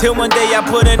 Till one day I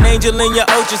put an angel in your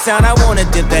ultrasound. I wanna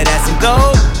dip that ass in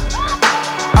gold.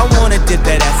 I wanna dip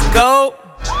that ass in gold.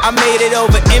 I made it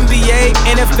over NBA,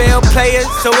 NFL players.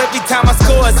 So every time I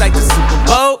score it's like the Super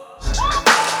Bowl.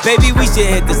 Baby, we should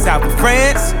hit the south of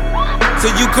France, so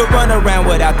you could run around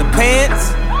without the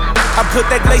pants. I put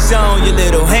that glacier on your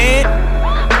little hand.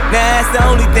 Now that's the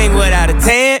only thing without a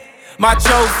tan. My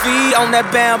trophy on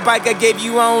that bound bike, I gave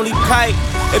you only pipe.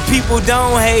 If people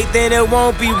don't hate, then it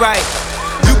won't be right.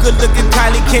 You could look at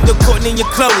Kylie, Kendall, Courtney, and your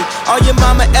Chloe. All your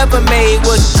mama ever made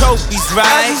was trophies, right?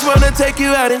 I just wanna take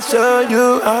you out and show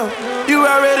you out. You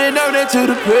already know that you're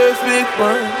the perfect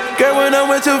one. Girl, when I'm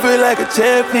with you, feel like a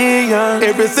champion.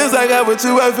 Ever since I got with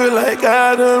you, I feel like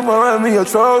I done won me a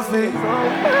trophy.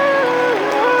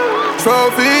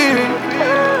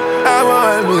 I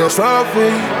want me a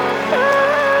trophy.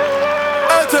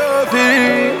 A trophy.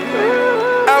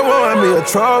 I want me a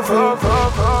trophy.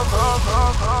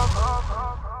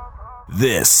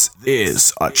 This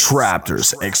is a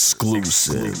Traptors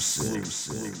exclusive.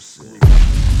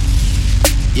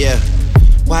 Yeah,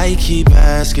 why you keep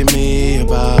asking me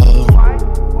about?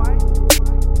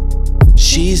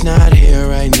 She's not here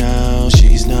right now,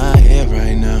 she's not here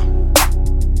right now.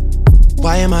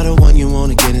 Why am I the one you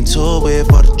wanna get into it with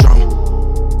for the drama?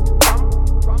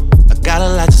 I got a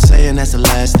lot to say and that's the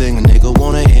last thing a nigga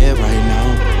wanna hear right now.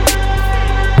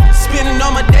 Spending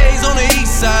all my days on the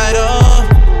east side,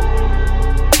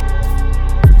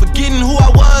 forgetting who I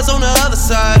was on the other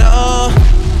side,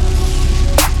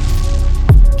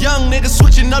 young nigga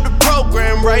switching up the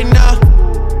program right now.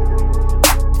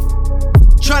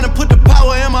 Trying to put the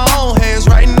power in my own hands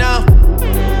right now.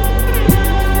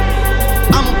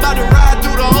 I'm about to ride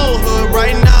through the whole hood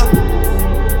right now.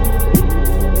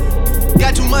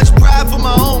 Got too much pride for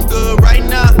my own good right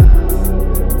now.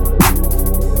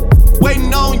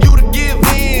 Waiting on you to give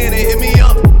in and hit me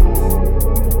up,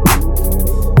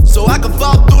 so I can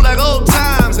fall through like old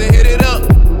times and hit it up.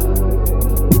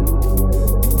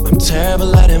 I'm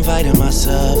terrible at inviting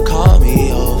myself, call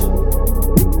me over.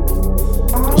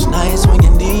 Those nights when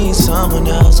you need someone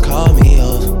else, call me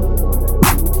over.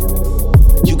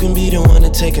 You can be the one to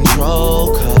take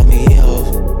control, call me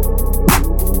over.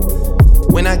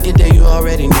 When I get there, you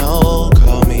already know,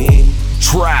 call me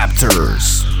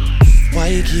Traptors. Why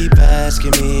you keep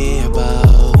asking me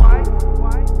about?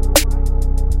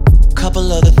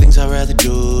 Couple other things I'd rather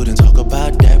do than talk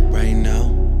about that right now.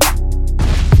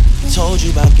 Told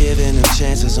you about giving him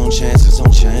chances on chances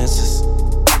on chances.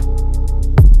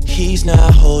 He's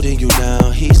not holding you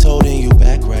down, he's holding you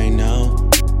back right now.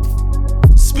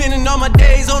 Spending all my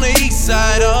days on the east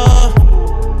side,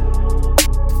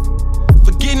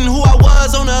 forgetting who I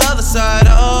was on the other side,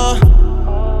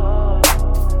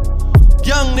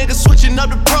 young nigga switching up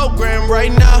the program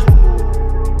right now.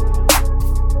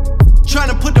 Trying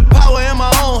to put the power in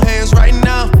my own hands right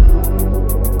now.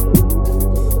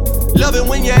 Love it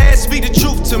when your ass speak the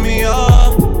truth to me,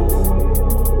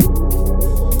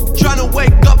 Trying to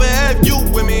wake up and have you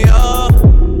with me,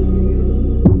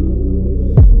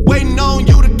 Waiting on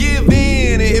you to give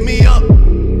in and hit me up,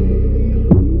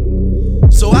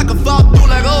 so I can fall through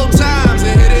like old times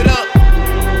and hit it up.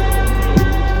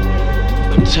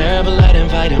 I'm terrible at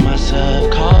inviting myself,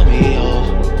 call me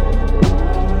over.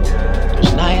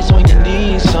 Those nights when you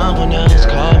need someone else,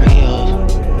 call me over.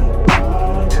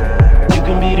 You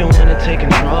can be the one to take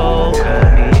control, call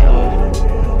me over.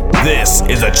 This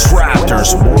is a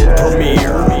Traptors world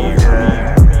premiere.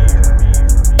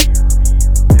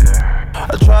 I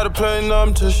try to play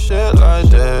numb to shit like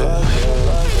that,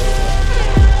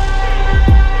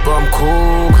 but I'm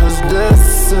cool cause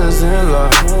this isn't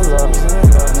love.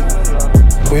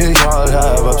 We all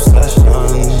have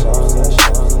obsessions,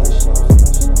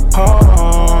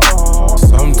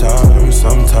 some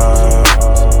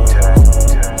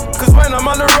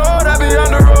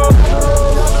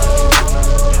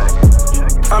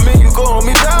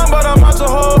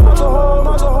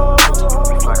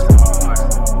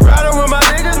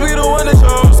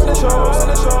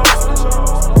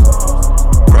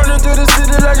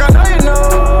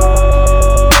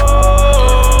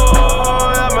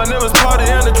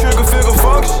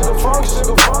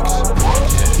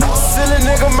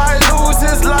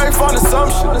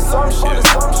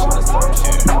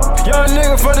Young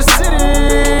nigga from the city.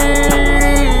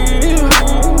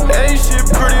 Ain't shit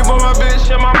pretty, but my bitch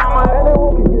and my mama.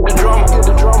 Get the drama.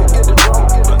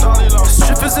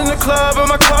 Strippers in the club, and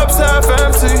my club's half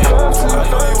empty.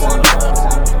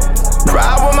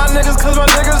 Ride with my niggas, cause my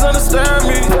niggas understand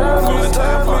me.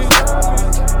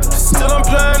 Still I'm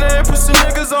plan A, pussy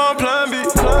niggas on plan B.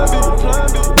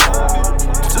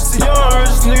 Just a young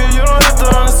rich nigga, you don't have to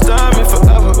understand me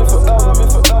forever.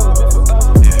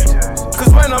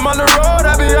 Cause when I'm on the road,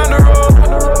 I be on the road.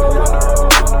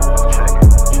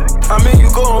 I mean, you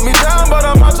go hold me down, but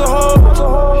I'm out to hold.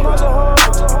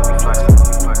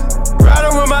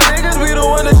 Riding with my niggas, we the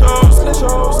one that chose.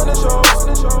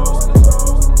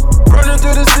 Running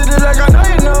through the city like I know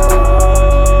you know.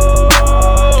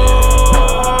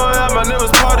 Yeah, my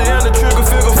niggas party and the trigger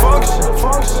figure function.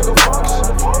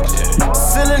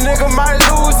 Silly nigga might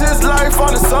lose his life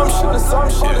on assumption.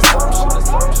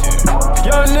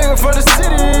 Young nigga from the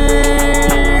city.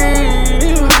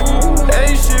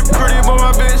 Ain't shit pretty, but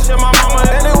my bitch and my mama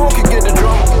and they won't get the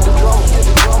drama.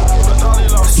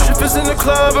 Strippers in the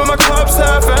club and my club's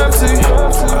half empty.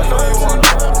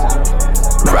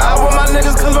 Ride with my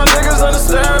niggas cause my niggas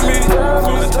understand me.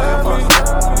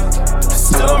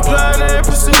 Still I'm plan A,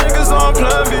 pussy niggas on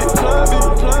plan B.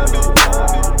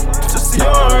 Just a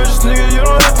young rich nigga, you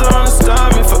don't have to understand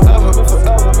me forever.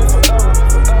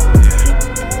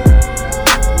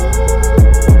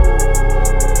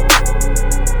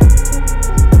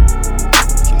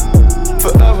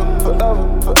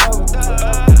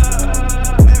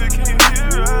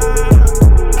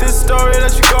 This story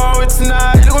that you go with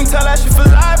tonight, you gon' tell that shit for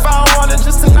life. I don't want it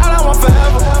just tonight, I want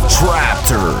forever.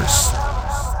 Traptors.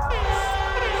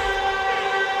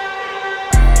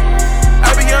 I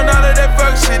be on all of that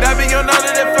fuck shit, I be on all of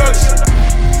that fuck shit.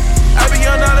 I be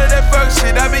on all of that fuck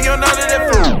shit, I be on all of that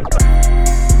fuck shit.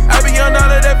 I be on all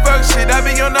of that fuck shit, I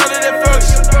be on all of that fuck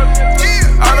shit.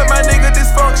 All of my nigga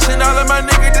dysfunction, all of my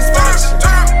nigga dysfunction.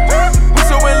 We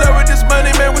so in love with this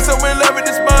money, man, we so in love with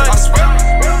this money.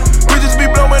 We just be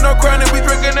blowing on Crown and we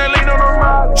drinking that lean on our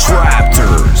mind.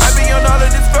 Traptors. I be on all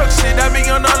of this fuck shit, I be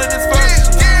on all of this fuck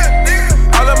shit.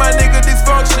 All of my nigga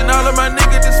dysfunction, all of my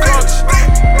nigga dysfunction.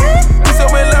 We so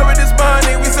in love with this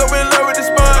money, we so in love with this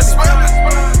money.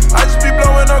 I just be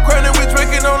blowing on Crown and we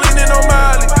drinking on lean and on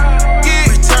Molly.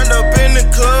 We turned up in the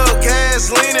club,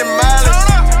 gas leaning Molly.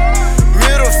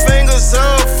 Middle fingers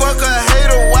up, fuck a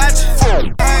hater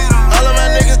watching. All of my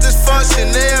niggas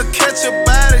dysfunction, they'll catch a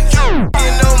body.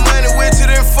 Get no money with you,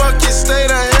 then fuck you, stay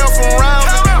the hell from round.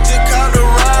 Just caught the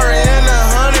Rari and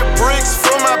 100 bricks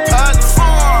for my partner.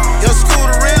 Your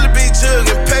scooter really be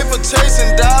jugging, paper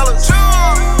chasing dollars.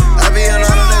 I be on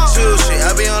all of that chill shit,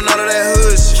 I be on all of that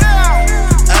hood shit.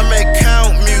 I make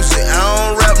count music, I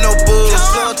don't rap no bullshit.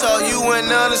 Slow talk, you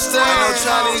wouldn't understand. No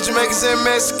Chinese, Jamaicans, and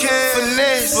Mexican.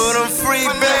 Finesse for them free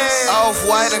bands.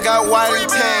 Off-white, I got white and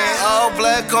tan. All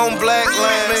black on black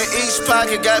land. Man, each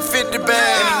pocket got 50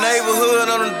 bands. In the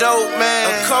neighborhood on the dope, man.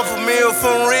 A couple mil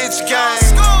from rich gang.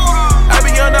 I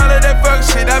be on all of that fuck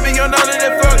shit, I be on all of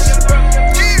that fuck shit.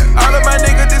 All of my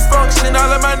nigga dysfunction,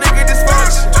 all of my nigga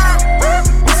dysfunction.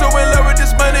 We so in love with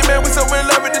this money, man, we so in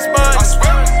love with this money.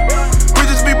 We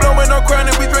just be blowing on Crown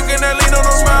and we drinking that lean on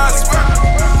our Molly.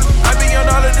 I be on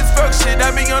all of this fuck shit,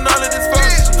 I be on all of this fuck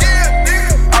shit.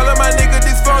 All of my nigga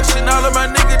dysfunction, all of my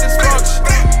nigga dysfunction.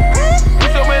 We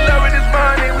so in love with this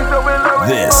money, we so in love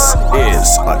with This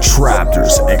is a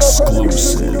Traptors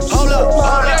exclusive. Hold up.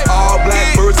 All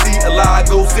black Mercy,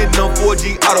 Alago, sitting on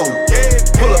 4G auto.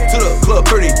 Pull up to the club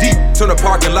 30 deep, turn the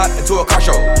parking lot into a car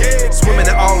show. Swimming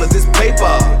in all of this paper,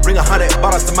 bring 100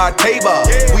 bottles to my table.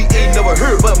 We ain't never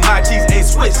heard, but my cheese ain't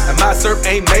Swiss and my syrup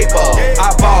ain't maple.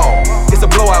 I ball, it's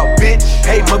a blowout, bitch.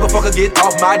 Hey, motherfucker, get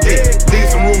off my dick. Leave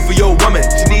some room for your woman,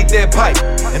 she need that pipe,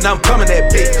 and I'm coming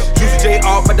that bitch. Use J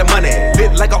off at the money,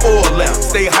 lit like an oil lamp.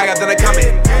 Stay higher than a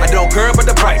comet. I don't care about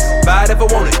the price, buy it if I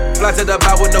want it. Fly to the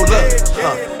bar with no love.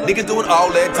 Niggas doing all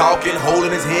that talking, holding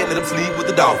his head, let him sleep with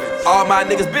the dolphin. All my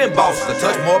niggas been bosses. I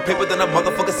touch more paper than a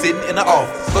motherfucker sitting in the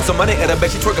office. Throw some money at her, bet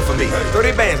she twerking for me.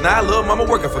 30 bands, now I love mama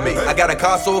working for me. I got a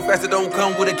car so fast it don't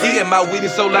come with a key, and my weed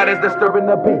is so loud it's disturbing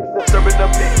the peace. I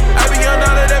be on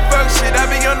all of that fuck shit, I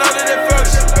be on all of that fuck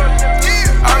shit.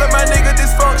 All of my nigga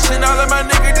dysfunction, all of my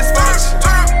nigga dysfunction.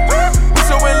 We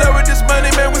so in love with this money,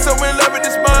 man, we so in love with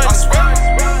this money.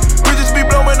 We just be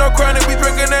blowing on Crown and we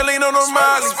drinking that lean on our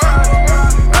Molly.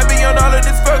 I be on all of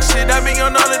this fuck shit, I be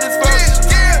on all of this fuck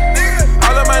shit.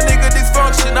 All of my nigga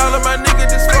dysfunction, all of my nigga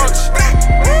dysfunction.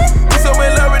 We so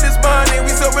in love with this money,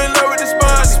 we so in love with this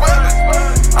money.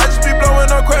 I just be blowing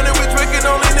on Crown and we drinking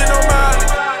on lean and on Molly.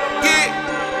 Yeah.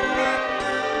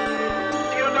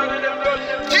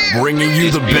 bringing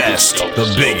you the best,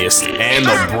 the biggest, and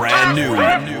the brand new.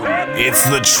 It's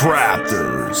the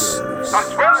Traptors.